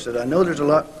 quote, he said, "I know there's a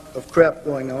lot of crap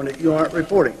going on that you aren't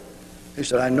reporting." He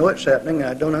said, "I know it's happening, and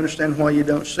I don't understand why you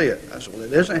don't see it." I said, "Well,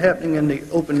 it isn't happening in the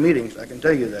open meetings, I can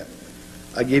tell you that.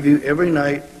 I give you every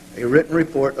night a written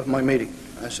report of my meeting."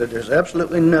 I said, "There's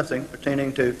absolutely nothing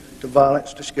pertaining to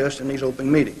violence discussed in these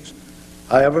open meetings.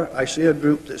 However, I see a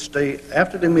group that stay,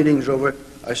 after the meeting's over,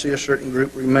 I see a certain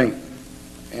group remain,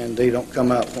 and they don't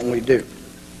come out when we do."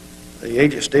 The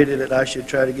agent stated that I should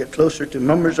try to get closer to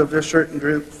members of this certain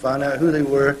group, find out who they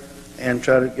were, and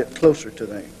try to get closer to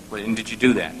them. Well, and did you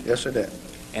do that? Yes, I did.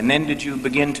 And then did you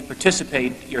begin to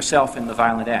participate yourself in the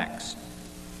violent acts?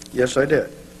 Yes, I did.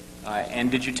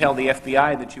 And did you tell the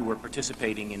FBI that you were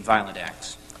participating in violent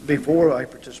acts? Before I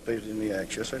participated in the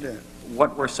acts, yes, I did.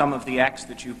 What were some of the acts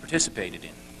that you participated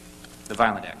in, the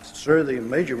violent acts? Sir, the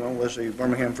major one was the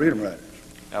Birmingham Freedom Riders.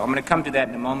 Now, I'm going to come to that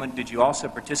in a moment. Did you also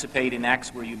participate in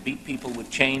acts where you beat people with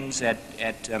chains at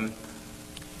a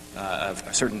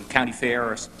certain county fair?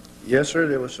 Or... Yes, sir.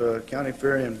 There was a county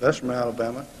fair in Bessemer,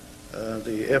 Alabama.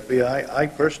 The FBI, I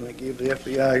personally gave the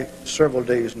FBI several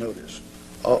days' notice,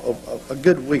 a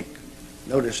good week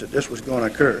notice that this was going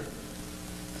to occur.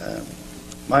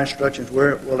 My instructions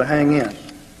were, well, to hang in,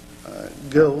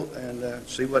 go and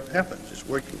see what happens. Just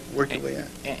work your way out.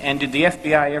 And did the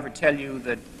FBI ever tell you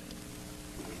that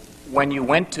when you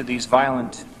went to these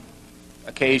violent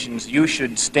occasions, you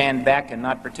should stand back and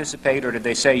not participate, or did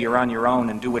they say you're on your own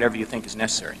and do whatever you think is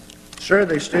necessary? Sir,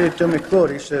 they stated to me,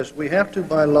 quote, he says, "We have to,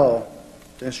 by law,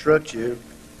 to instruct you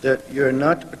that you're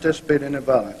not to participate in the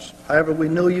violence. However, we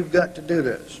know you've got to do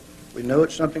this. We know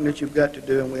it's something that you've got to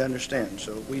do, and we understand.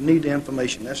 So we need the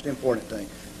information. That's the important thing.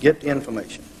 Get the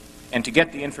information." And to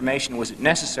get the information, was it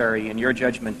necessary, in your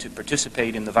judgment, to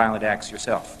participate in the violent acts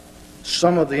yourself?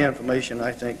 Some of the information,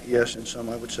 I think, yes, and some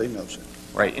I would say no, sir.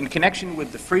 Right. In connection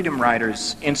with the Freedom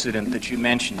Riders incident that you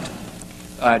mentioned,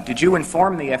 did you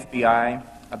inform the FBI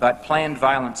about planned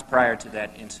violence prior to that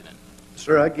incident?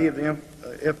 Sir, I gave the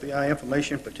FBI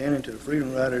information pertaining to the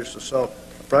Freedom Riders assault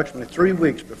approximately 3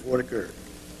 weeks before it occurred.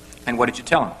 And what did you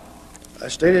tell them? I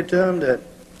stated to them that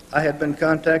I had been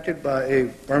contacted by a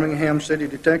Birmingham city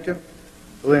detective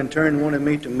who in turn wanted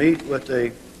me to meet with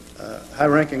a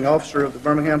high-ranking officer of the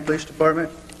Birmingham Police Department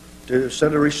to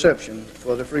set a reception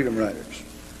for the Freedom Riders.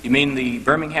 You mean the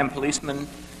Birmingham policeman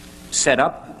set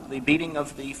up the beating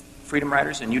of the Freedom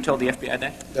Riders, and you told the FBI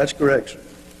that? That's correct, sir.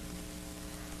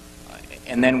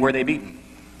 And then were they beaten?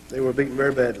 They were beaten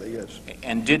very badly, yes.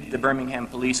 And did the Birmingham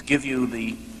police give you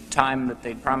the time that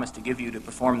they'd promised to give you to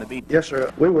perform the beating? Yes,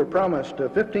 sir. We were promised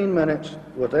 15 minutes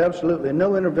with absolutely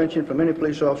no intervention from any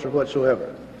police officer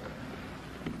whatsoever.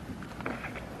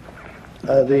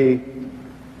 The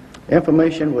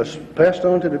information was passed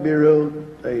on to the Bureau.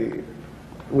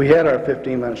 We had our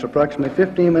 15 minutes. Approximately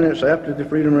 15 minutes after the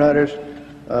Freedom Riders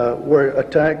were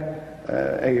attacked,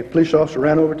 a police officer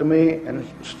ran over to me and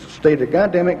stated,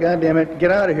 God damn it,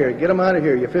 get out of here. Get them out of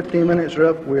here. Your 15 minutes are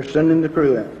up. We're sending the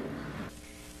crew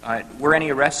in." Were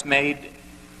any arrests made?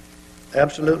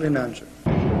 Absolutely none, sir.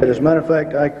 As a matter of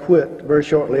fact, I quit very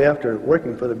shortly after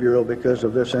working for the Bureau because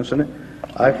of this incident.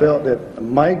 I felt that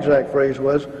my exact phrase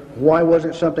was, why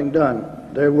wasn't something done?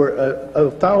 There were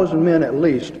 1,000 men at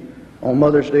least on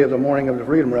Mother's Day of the morning of the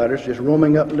Freedom Riders, just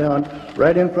roaming up and down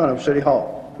right in front of City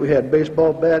Hall. We had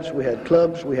baseball bats, we had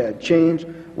clubs, we had chains,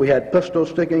 we had pistols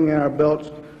sticking in our belts.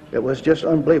 It was just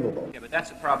unbelievable. Yeah, but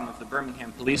that's a problem of the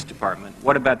Birmingham Police Department.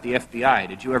 What about the FBI?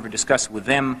 Did you ever discuss with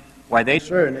them why they...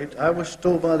 Sir, and I was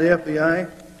told by the FBI,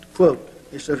 quote,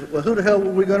 he said, well, who the hell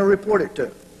were we going to report it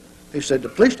to? He said, the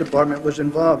police department was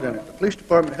involved in it. The police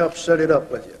department helped set it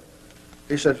up with you.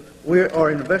 He said, we are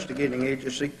an investigating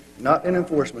agency, not an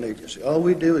enforcement agency. All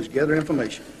we do is gather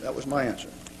information. That was my answer.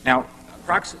 Now,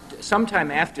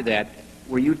 sometime after that,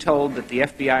 were you told that the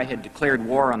FBI had declared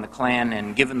war on the Klan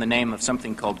and given the name of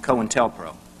something called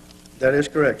COINTELPRO? That is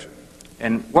correct, sir.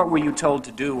 And what were you told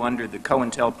to do under the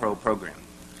COINTELPRO program?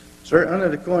 Sir, under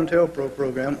the COINTELPRO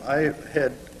program, I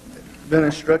had been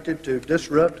instructed to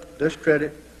disrupt,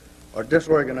 discredit, or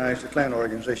disorganize the Klan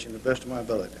organization to the best of my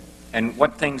ability. And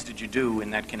what things did you do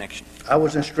in that connection? I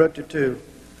was instructed to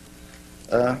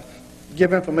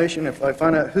give information if I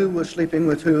find out who was sleeping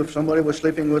with who. If somebody was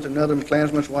sleeping with another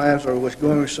Klansman's wives or was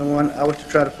going with someone, I was to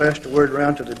try to pass the word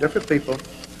around to the different people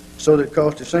so that it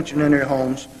caused dissension in their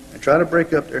homes and try to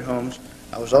break up their homes.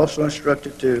 I was also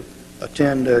instructed to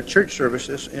attend church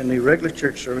services, in the regular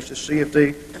church services, see if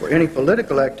there were any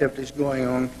political activities going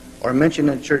on or mentioned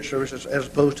in church services as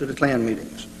opposed to the Klan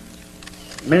meetings.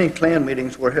 Many Klan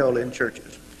meetings were held in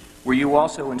churches. Were you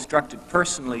also instructed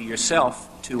personally yourself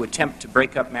to attempt to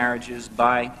break up marriages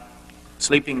by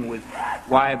sleeping with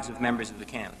wives of members of the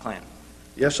Klan?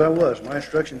 Yes, I was. My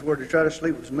instructions were to try to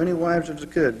sleep with as many wives as I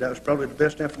could. That was probably the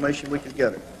best information we could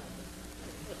gather.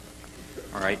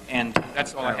 All right, and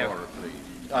that's all I have.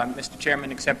 Mr.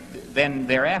 Chairman, except then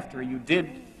thereafter you did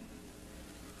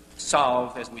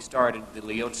solve, as we started, the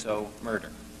Liozzo murder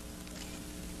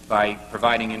by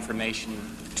providing information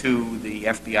to the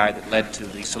FBI that led to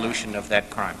the solution of that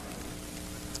crime.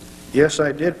 Yes,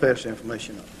 I did pass the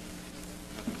information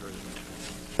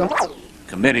on.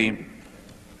 Committee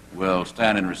will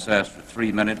stand in recess for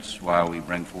 3 minutes while we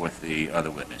bring forth the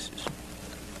other witnesses.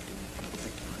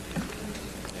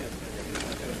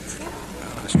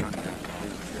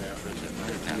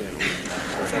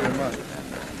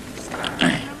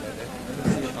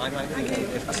 I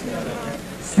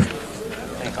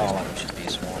think all of them should be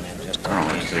sworn in just I don't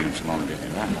want to take them so long to get you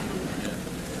one.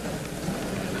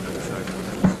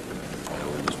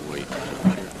 We'll just wait.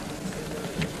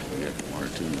 We'll get 1 or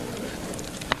 2 more.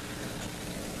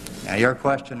 Now, your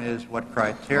question is what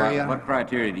criteria? What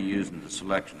criteria do you use in the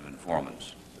selection of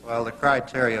informants? Well, the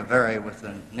criteria vary with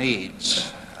the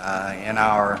needs. In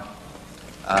our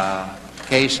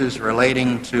cases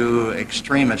relating to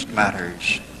extremist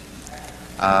matters,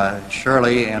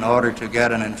 surely in order to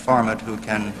get an informant who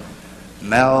can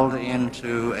meld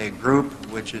into a group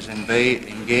which is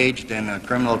engaged in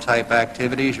criminal type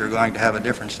activities, you're going to have a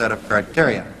different set of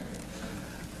criteria.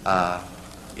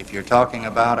 If you're talking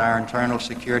about our internal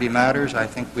security matters, I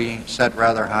think we set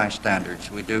rather high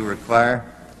standards. We do require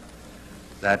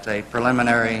that a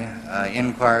preliminary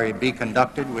inquiry be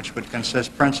conducted, which would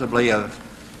consist principally of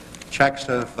checks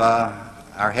of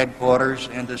our headquarters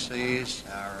indices,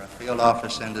 our field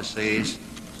office indices,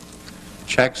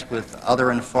 checks with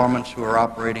other informants who are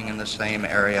operating in the same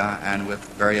area and with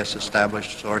various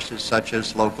established sources, such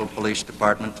as local police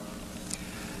department.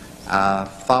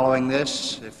 Following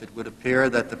this, if it would appear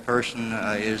that the person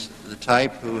is the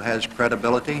type who has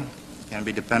credibility, can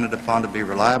be depended upon to be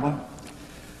reliable,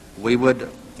 we would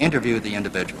interview the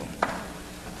individual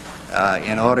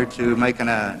in order to make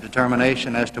a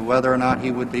determination as to whether or not he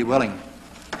would be willing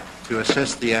to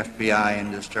assist the FBI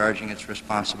in discharging its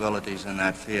responsibilities in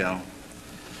that field.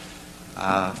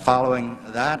 Following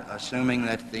that, assuming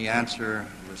that the answer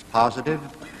was positive,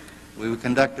 we would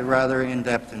conduct a rather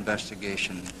in-depth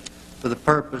investigation for the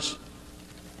purpose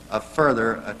of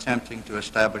further attempting to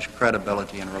establish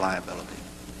credibility and reliability.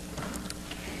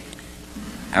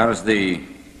 How does the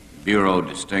Bureau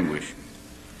distinguish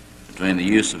between the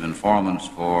use of informants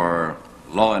for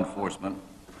law enforcement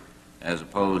as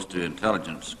opposed to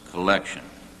intelligence collection?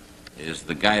 Is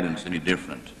the guidance any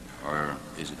different, or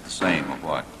is it the same, or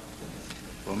what?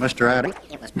 Well, Mr. Adams,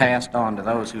 It was passed on to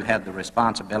those who had the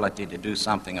responsibility to do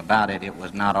something about it. It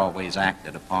was not always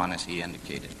acted upon, as he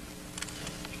indicated.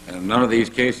 And in none of these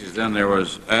cases, then, there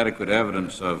was adequate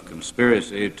evidence of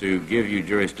conspiracy to give you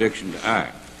jurisdiction to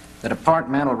act. The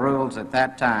departmental rules at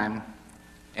that time,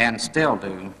 and still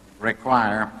do,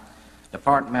 require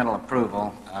departmental approval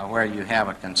where you have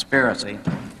a conspiracy.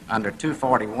 Under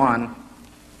 241,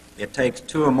 it takes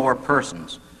 2 or more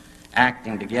persons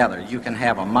acting together. You can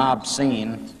have a mob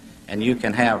scene, and you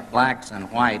can have blacks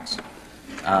and whites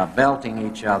belting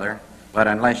each other, but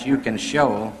unless you can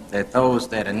show that those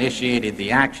that initiated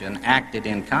the action acted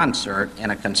in concert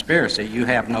in a conspiracy, you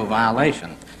have no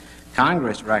violation.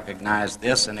 Congress recognized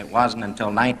this, and it wasn't until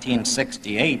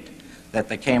 1968 that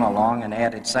they came along and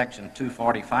added Section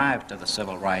 245 to the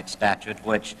Civil Rights Statute,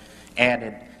 which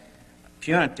added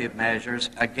punitive measures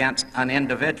against an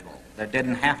individual. There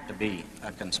didn't have to be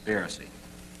a conspiracy.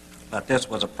 But this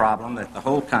was a problem that the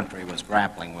whole country was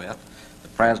grappling with. The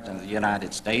President of the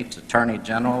United States, Attorney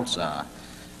Generals,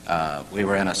 we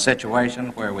were in a situation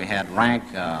where we had rank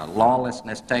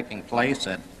lawlessness taking place.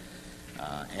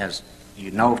 As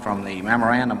you know from the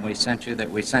memorandum we sent you, that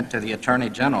we sent to the Attorney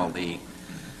General, the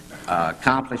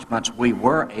accomplishments we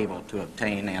were able to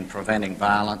obtain in preventing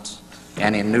violence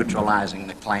and in neutralizing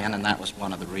the Klan, and that was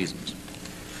one of the reasons.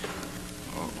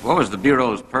 What was the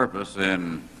Bureau's purpose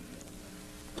in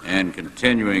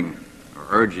continuing or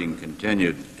urging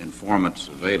continued informant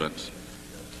surveillance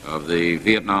of the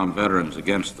Vietnam veterans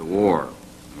against the war?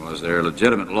 Was there a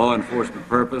legitimate law enforcement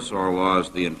purpose, or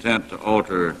was the intent to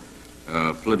alter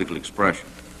political expression?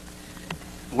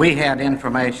 We had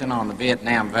information on the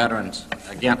Vietnam veterans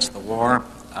against the war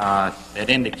that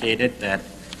indicated that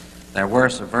there were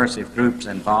subversive groups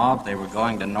involved. They were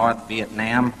going to North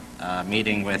Vietnam,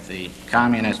 meeting with the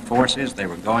communist forces. They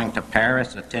were going to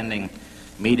Paris, attending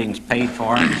meetings paid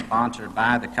for and sponsored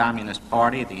by the Communist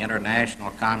Party, the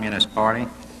International Communist Party.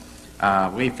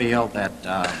 We feel that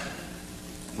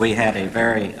we had a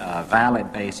very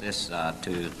valid basis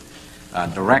to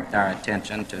direct our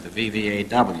attention to the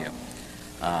VVAW.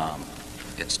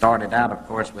 It started out, of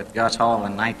course, with Gus Hall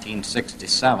in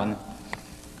 1967,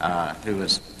 who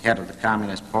was head of the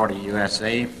Communist Party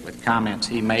USA, with comments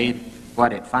he made.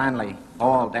 What it finally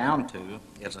boiled down to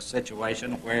is a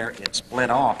situation where it split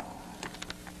off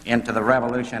into the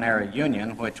Revolutionary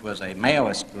Union, which was a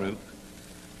Maoist group,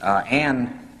 and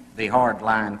the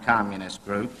hardline communist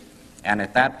group. And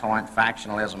at that point,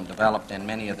 factionalism developed in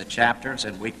many of the chapters,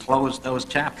 and we closed those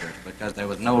chapters because there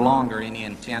was no longer any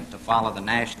intent to follow the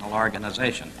national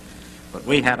organization. But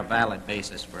we had a valid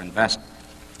basis for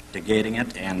investigating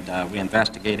it, and we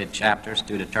investigated chapters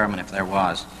to determine if there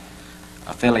was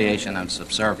affiliation and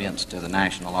subservience to the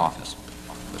national office.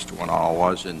 Mr. Winall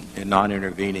was in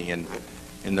non-intervening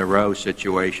in the Roe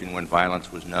situation when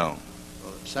violence was known.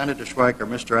 Well, Senator Schweiker,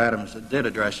 Mr. Adams did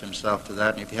address himself to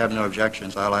that, and if you have no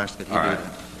objections, I'll ask that he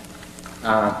do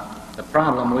that. The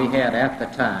problem we had at the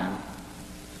time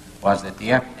was that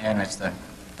and it's the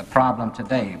problem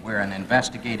today, we're an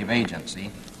investigative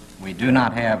agency. We do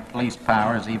not have police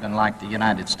powers even like the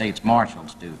United States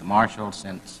Marshals do. The Marshals,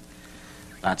 since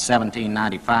about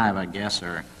 1795, I guess,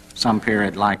 or some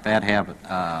period like that, have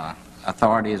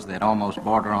authorities that almost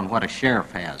border on what a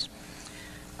sheriff has.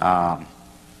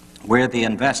 We're the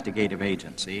investigative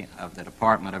agency of the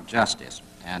Department of Justice,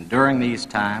 and during these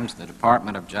times, the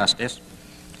Department of Justice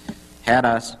had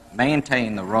us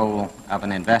maintain the role of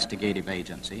an investigative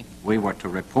agency. We were to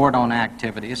report on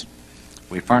activities.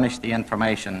 We furnished the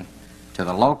information to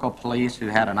the local police who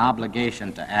had an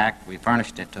obligation to act. We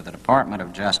furnished it to the Department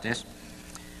of Justice.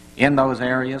 In those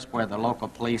areas where the local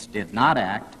police did not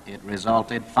act, it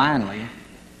resulted finally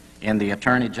in the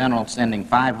Attorney General sending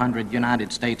 500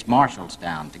 United States Marshals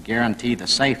down to guarantee the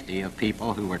safety of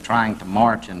people who were trying to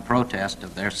march in protest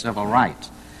of their civil rights.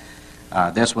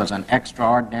 This was an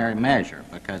extraordinary measure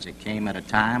because it came at a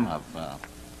time of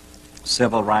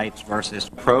civil rights versus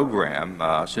program,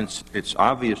 since it's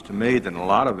obvious to me that a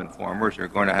lot of informers are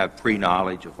going to have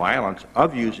pre-knowledge of violence,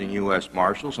 of using U.S.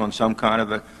 Marshals on some kind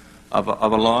of a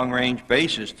long-range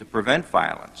basis to prevent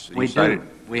violence. We do.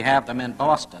 We have them in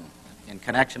Boston in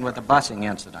connection with the busing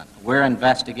incident. We're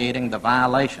investigating the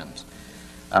violations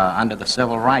under the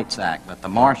Civil Rights Act, but the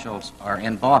Marshals are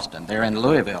in Boston. They're in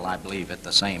Louisville, I believe, at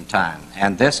the same time.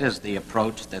 And this is the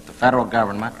approach that the federal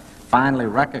government finally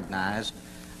recognized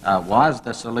was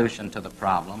the solution to the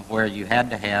problem, where you had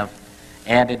to have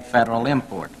added federal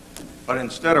import. But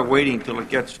instead of waiting till it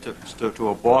gets to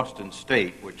a Boston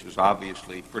state, which is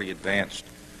obviously pretty advanced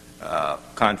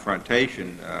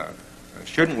confrontation,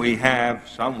 shouldn't we have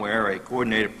somewhere a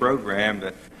coordinated program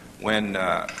that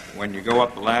when you go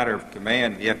up the ladder of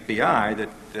command, the FBI,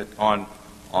 that on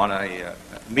a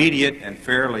immediate and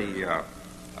fairly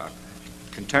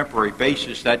contemporary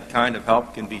basis, that kind of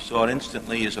help can be sought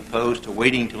instantly as opposed to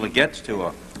waiting till it gets to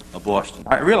a Boston.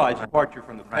 I realize it's a departure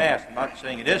from the past. I'm not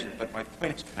saying it isn't, but my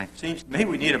point is, it seems to me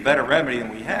we need a better remedy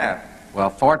than we have. Well,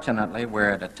 fortunately, we're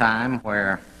at a time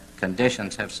where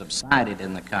conditions have subsided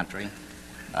in the country,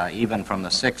 even from the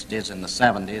 60s and the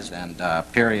 70s and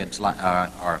periods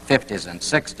or 50s and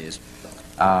 60s.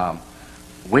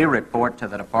 We report to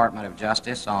the Department of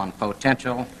Justice on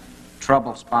potential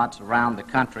trouble spots around the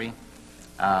country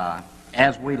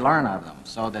as we learn of them,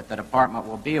 so that the department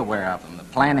will be aware of them. The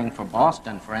planning for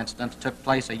Boston, for instance, took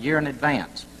place a year in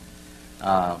advance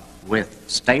with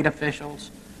state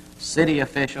officials, city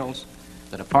officials,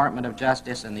 the Department of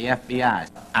Justice, and the FBI.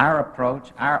 Our approach,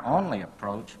 our only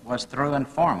approach, was through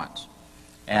informants.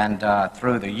 And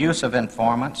through the use of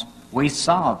informants, we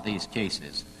solved these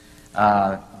cases.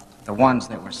 The ones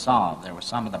that were solved. There were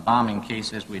some of the bombing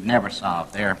cases we'd never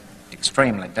solved. They're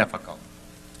extremely difficult.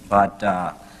 But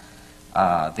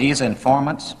these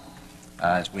informants,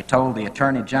 as we told the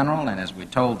Attorney General and as we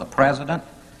told the President,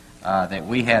 that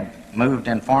we had moved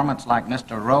informants like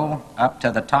Mr. Rowe up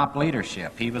to the top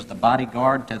leadership. He was the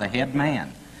bodyguard to the head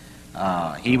man.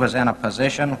 He was in a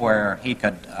position where he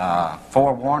could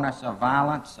forewarn us of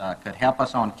violence, could help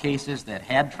us on cases that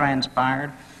had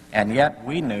transpired, and yet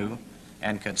we knew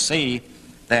and could see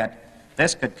that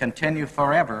this could continue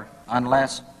forever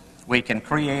unless we can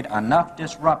create enough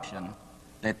disruption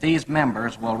that these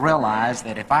members will realize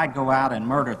that if I go out and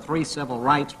murder 3 civil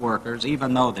rights workers,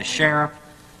 even though the sheriff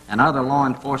and other law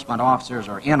enforcement officers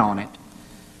are in on it,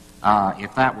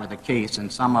 if that were the case,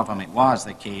 and some of them it was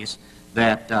the case,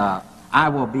 that I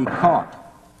will be caught.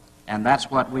 And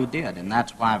that's what we did, and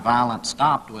that's why violence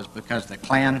stopped, was because the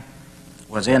Klan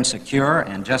was insecure,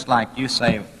 and just like you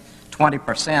say,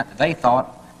 20%, they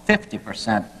thought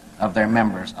 50% of their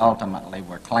members ultimately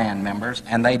were Klan members,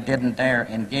 and they didn't dare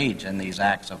engage in these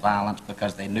acts of violence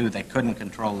because they knew they couldn't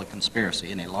control the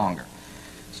conspiracy any longer.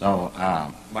 So,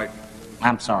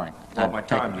 I'm sorry. Well, my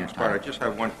time has expired. I just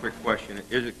have one quick question.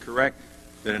 Is it correct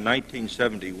that in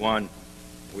 1971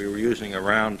 we were using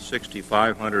around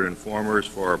 6,500 informers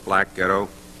for a black ghetto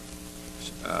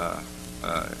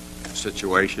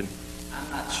situation? I'm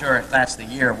not sure if that's the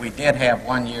year. We did have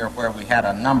one year where we had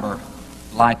a number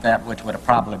like that, which would have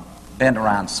probably been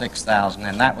around 6,000,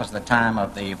 and that was the time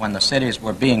of when the cities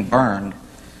were being burned.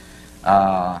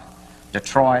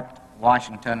 Detroit,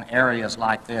 Washington, areas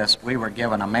like this, we were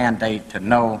given a mandate to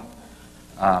know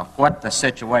what the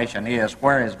situation is,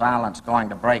 where is violence going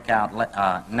to break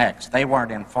out next. They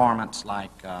weren't informants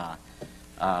like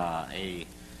an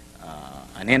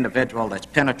individual that's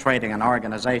penetrating an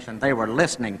organization. They were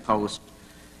listening posts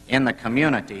in the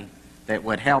community that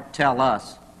would help tell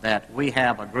us that we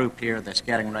have a group here that's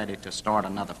getting ready to start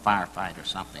another firefight or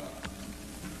something.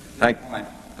 Thank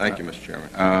you, Mr.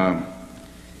 Chairman.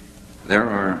 There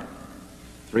are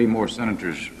 3 more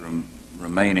senators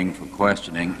remaining for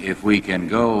questioning. If you can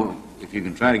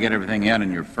try to get everything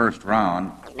in your first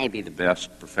round, it may be the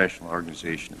best professional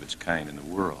organization of its kind in the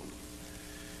world.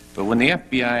 But when the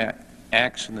FBI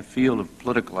acts in the field of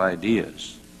political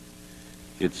ideas,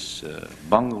 it's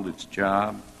bungled its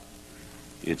job,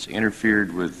 it's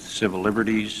interfered with civil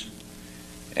liberties,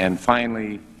 and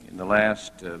finally, in the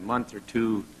last month or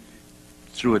 2,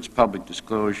 through its public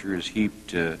disclosure, has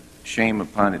heaped shame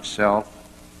upon itself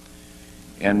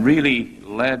and really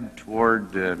led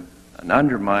toward an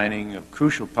undermining of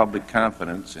crucial public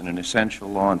confidence in an essential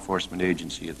law enforcement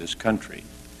agency of this country.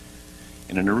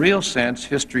 And in a real sense,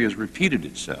 history has repeated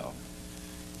itself,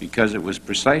 because it was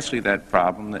precisely that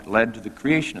problem that led to the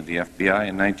creation of the FBI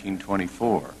in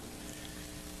 1924.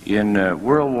 In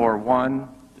World War I,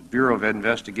 the Bureau of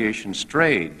Investigation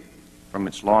strayed from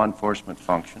its law enforcement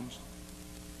functions.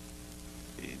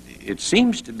 It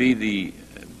seems to be the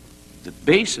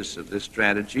basis of this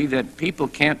strategy that people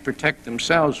can't protect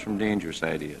themselves from dangerous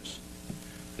ideas,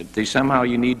 that somehow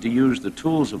you need to use the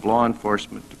tools of law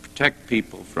enforcement to protect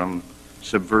people from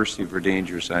subversive or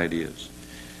dangerous ideas,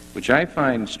 which I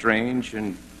find strange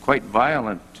and quite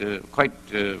violent, quite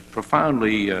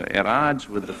profoundly at odds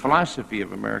with the philosophy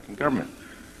of American government.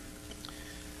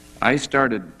 I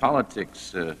started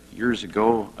politics years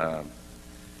ago,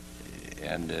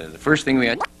 and the first thing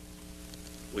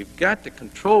we've got to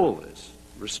control this,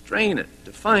 restrain it,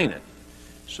 define it,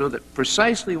 so that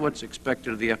precisely what's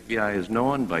expected of the FBI is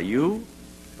known by you,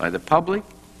 by the public,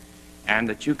 and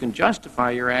that you can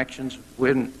justify your actions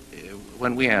when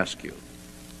we ask you.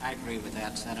 I agree with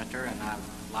that, Senator, and I'd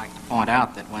like to point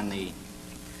out that when the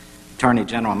Attorney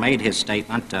General made his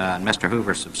statement, and Mr.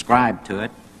 Hoover subscribed to it,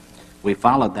 we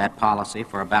followed that policy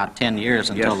for about 10 years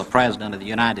until the President of the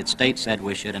United States said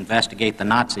we should investigate the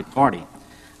Nazi Party.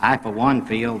 I, for one,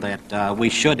 feel that we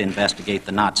should investigate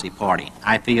the Nazi Party.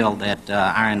 I feel that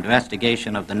our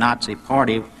investigation of the Nazi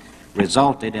Party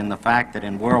resulted in the fact that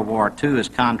in World War II, as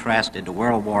contrasted to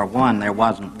World War I, there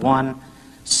wasn't one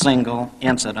single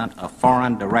incident of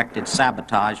foreign-directed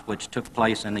sabotage which took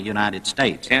place in the United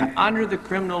States. And under the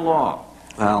criminal law,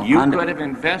 you could have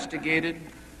investigated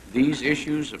these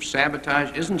issues of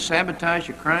sabotage? Isn't sabotage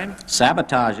a crime?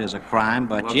 Sabotage is a crime,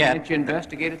 but Well, yet, can't you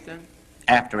investigate it then?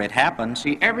 after it happens,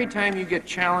 See, every time you get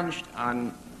challenged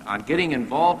on getting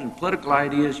involved in political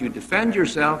ideas, you defend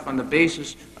yourself on the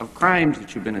basis of crimes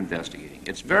that you've been investigating.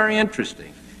 It's very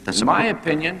interesting. In my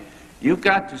opinion, you've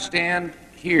got to stand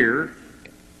here,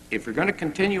 if you're going to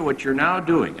continue what you're now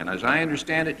doing, and as I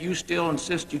understand it, you still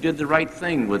insist you did the right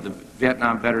thing with the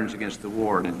Vietnam Veterans Against the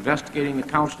War and investigating the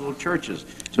Council of Churches.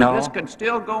 So No. this can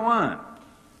still go on.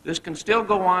 This can still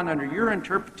go on under your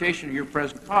interpretation of your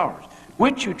present powers,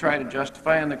 which you try to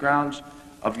justify on the grounds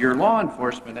of your law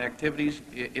enforcement activities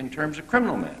in terms of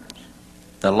criminal matters.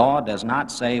 the law does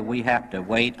not say we have to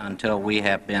wait until we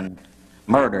have been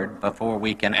murdered before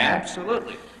we can act.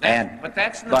 Absolutely. But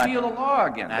that's in the but- field of law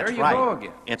again. That's There you right. go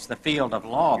again. It's the field of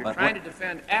law. You're but trying what- to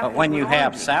defend But when you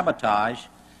have after sabotage...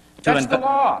 That's the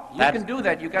law. You that's- can do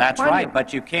that. You've got That's plenty right, of-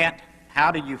 but you can't... How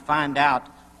do you find out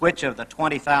which of the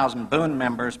 20,000 Boone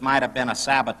members might have been a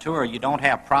saboteur? You don't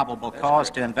have probable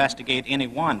cause to investigate any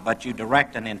one, but you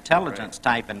direct an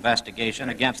intelligence-type investigation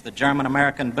against the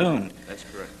German-American Boone. That's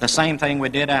correct. The same thing we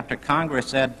did after Congress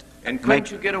said... And couldn't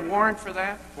you get a warrant for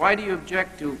that? Why do you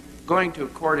object to going to a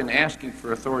court and asking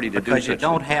for authority to do Because you such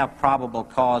don't things? have probable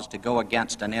cause to go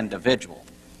against an individual.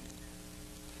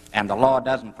 And the law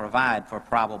doesn't provide for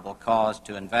probable cause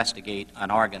to investigate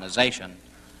an organization.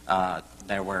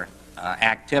 There were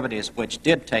activities which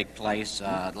did take place,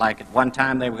 like at one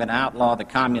time they were going to outlaw the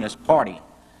Communist Party,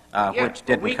 which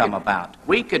didn't come about.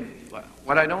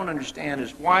 What I don't understand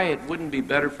is why it wouldn't be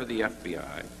better for the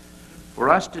FBI for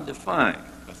us to define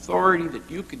authority that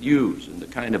you could use in the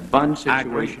kind of Bunn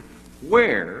situation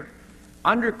where,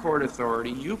 under court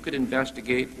authority, you could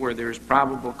investigate where there's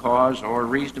probable cause or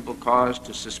reasonable cause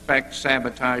to suspect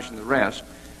sabotage and the rest.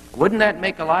 Wouldn't that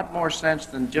make a lot more sense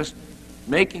than just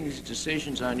making these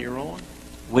decisions on your own?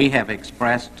 We have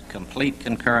expressed complete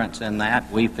concurrence in that.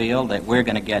 We feel that we're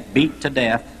going to get beat to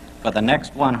death for the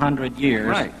next 100 years,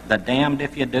 Right. the damned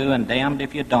if you do and damned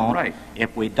if you don't, Right.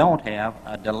 if we don't have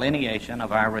a delineation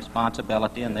of our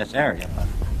responsibility in this area.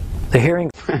 The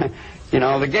hearing, you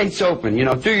know, the gate's open. You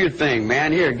know, do your thing,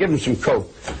 man. Here, give them some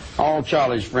Coke. All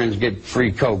Charlie's friends get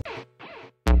free Coke.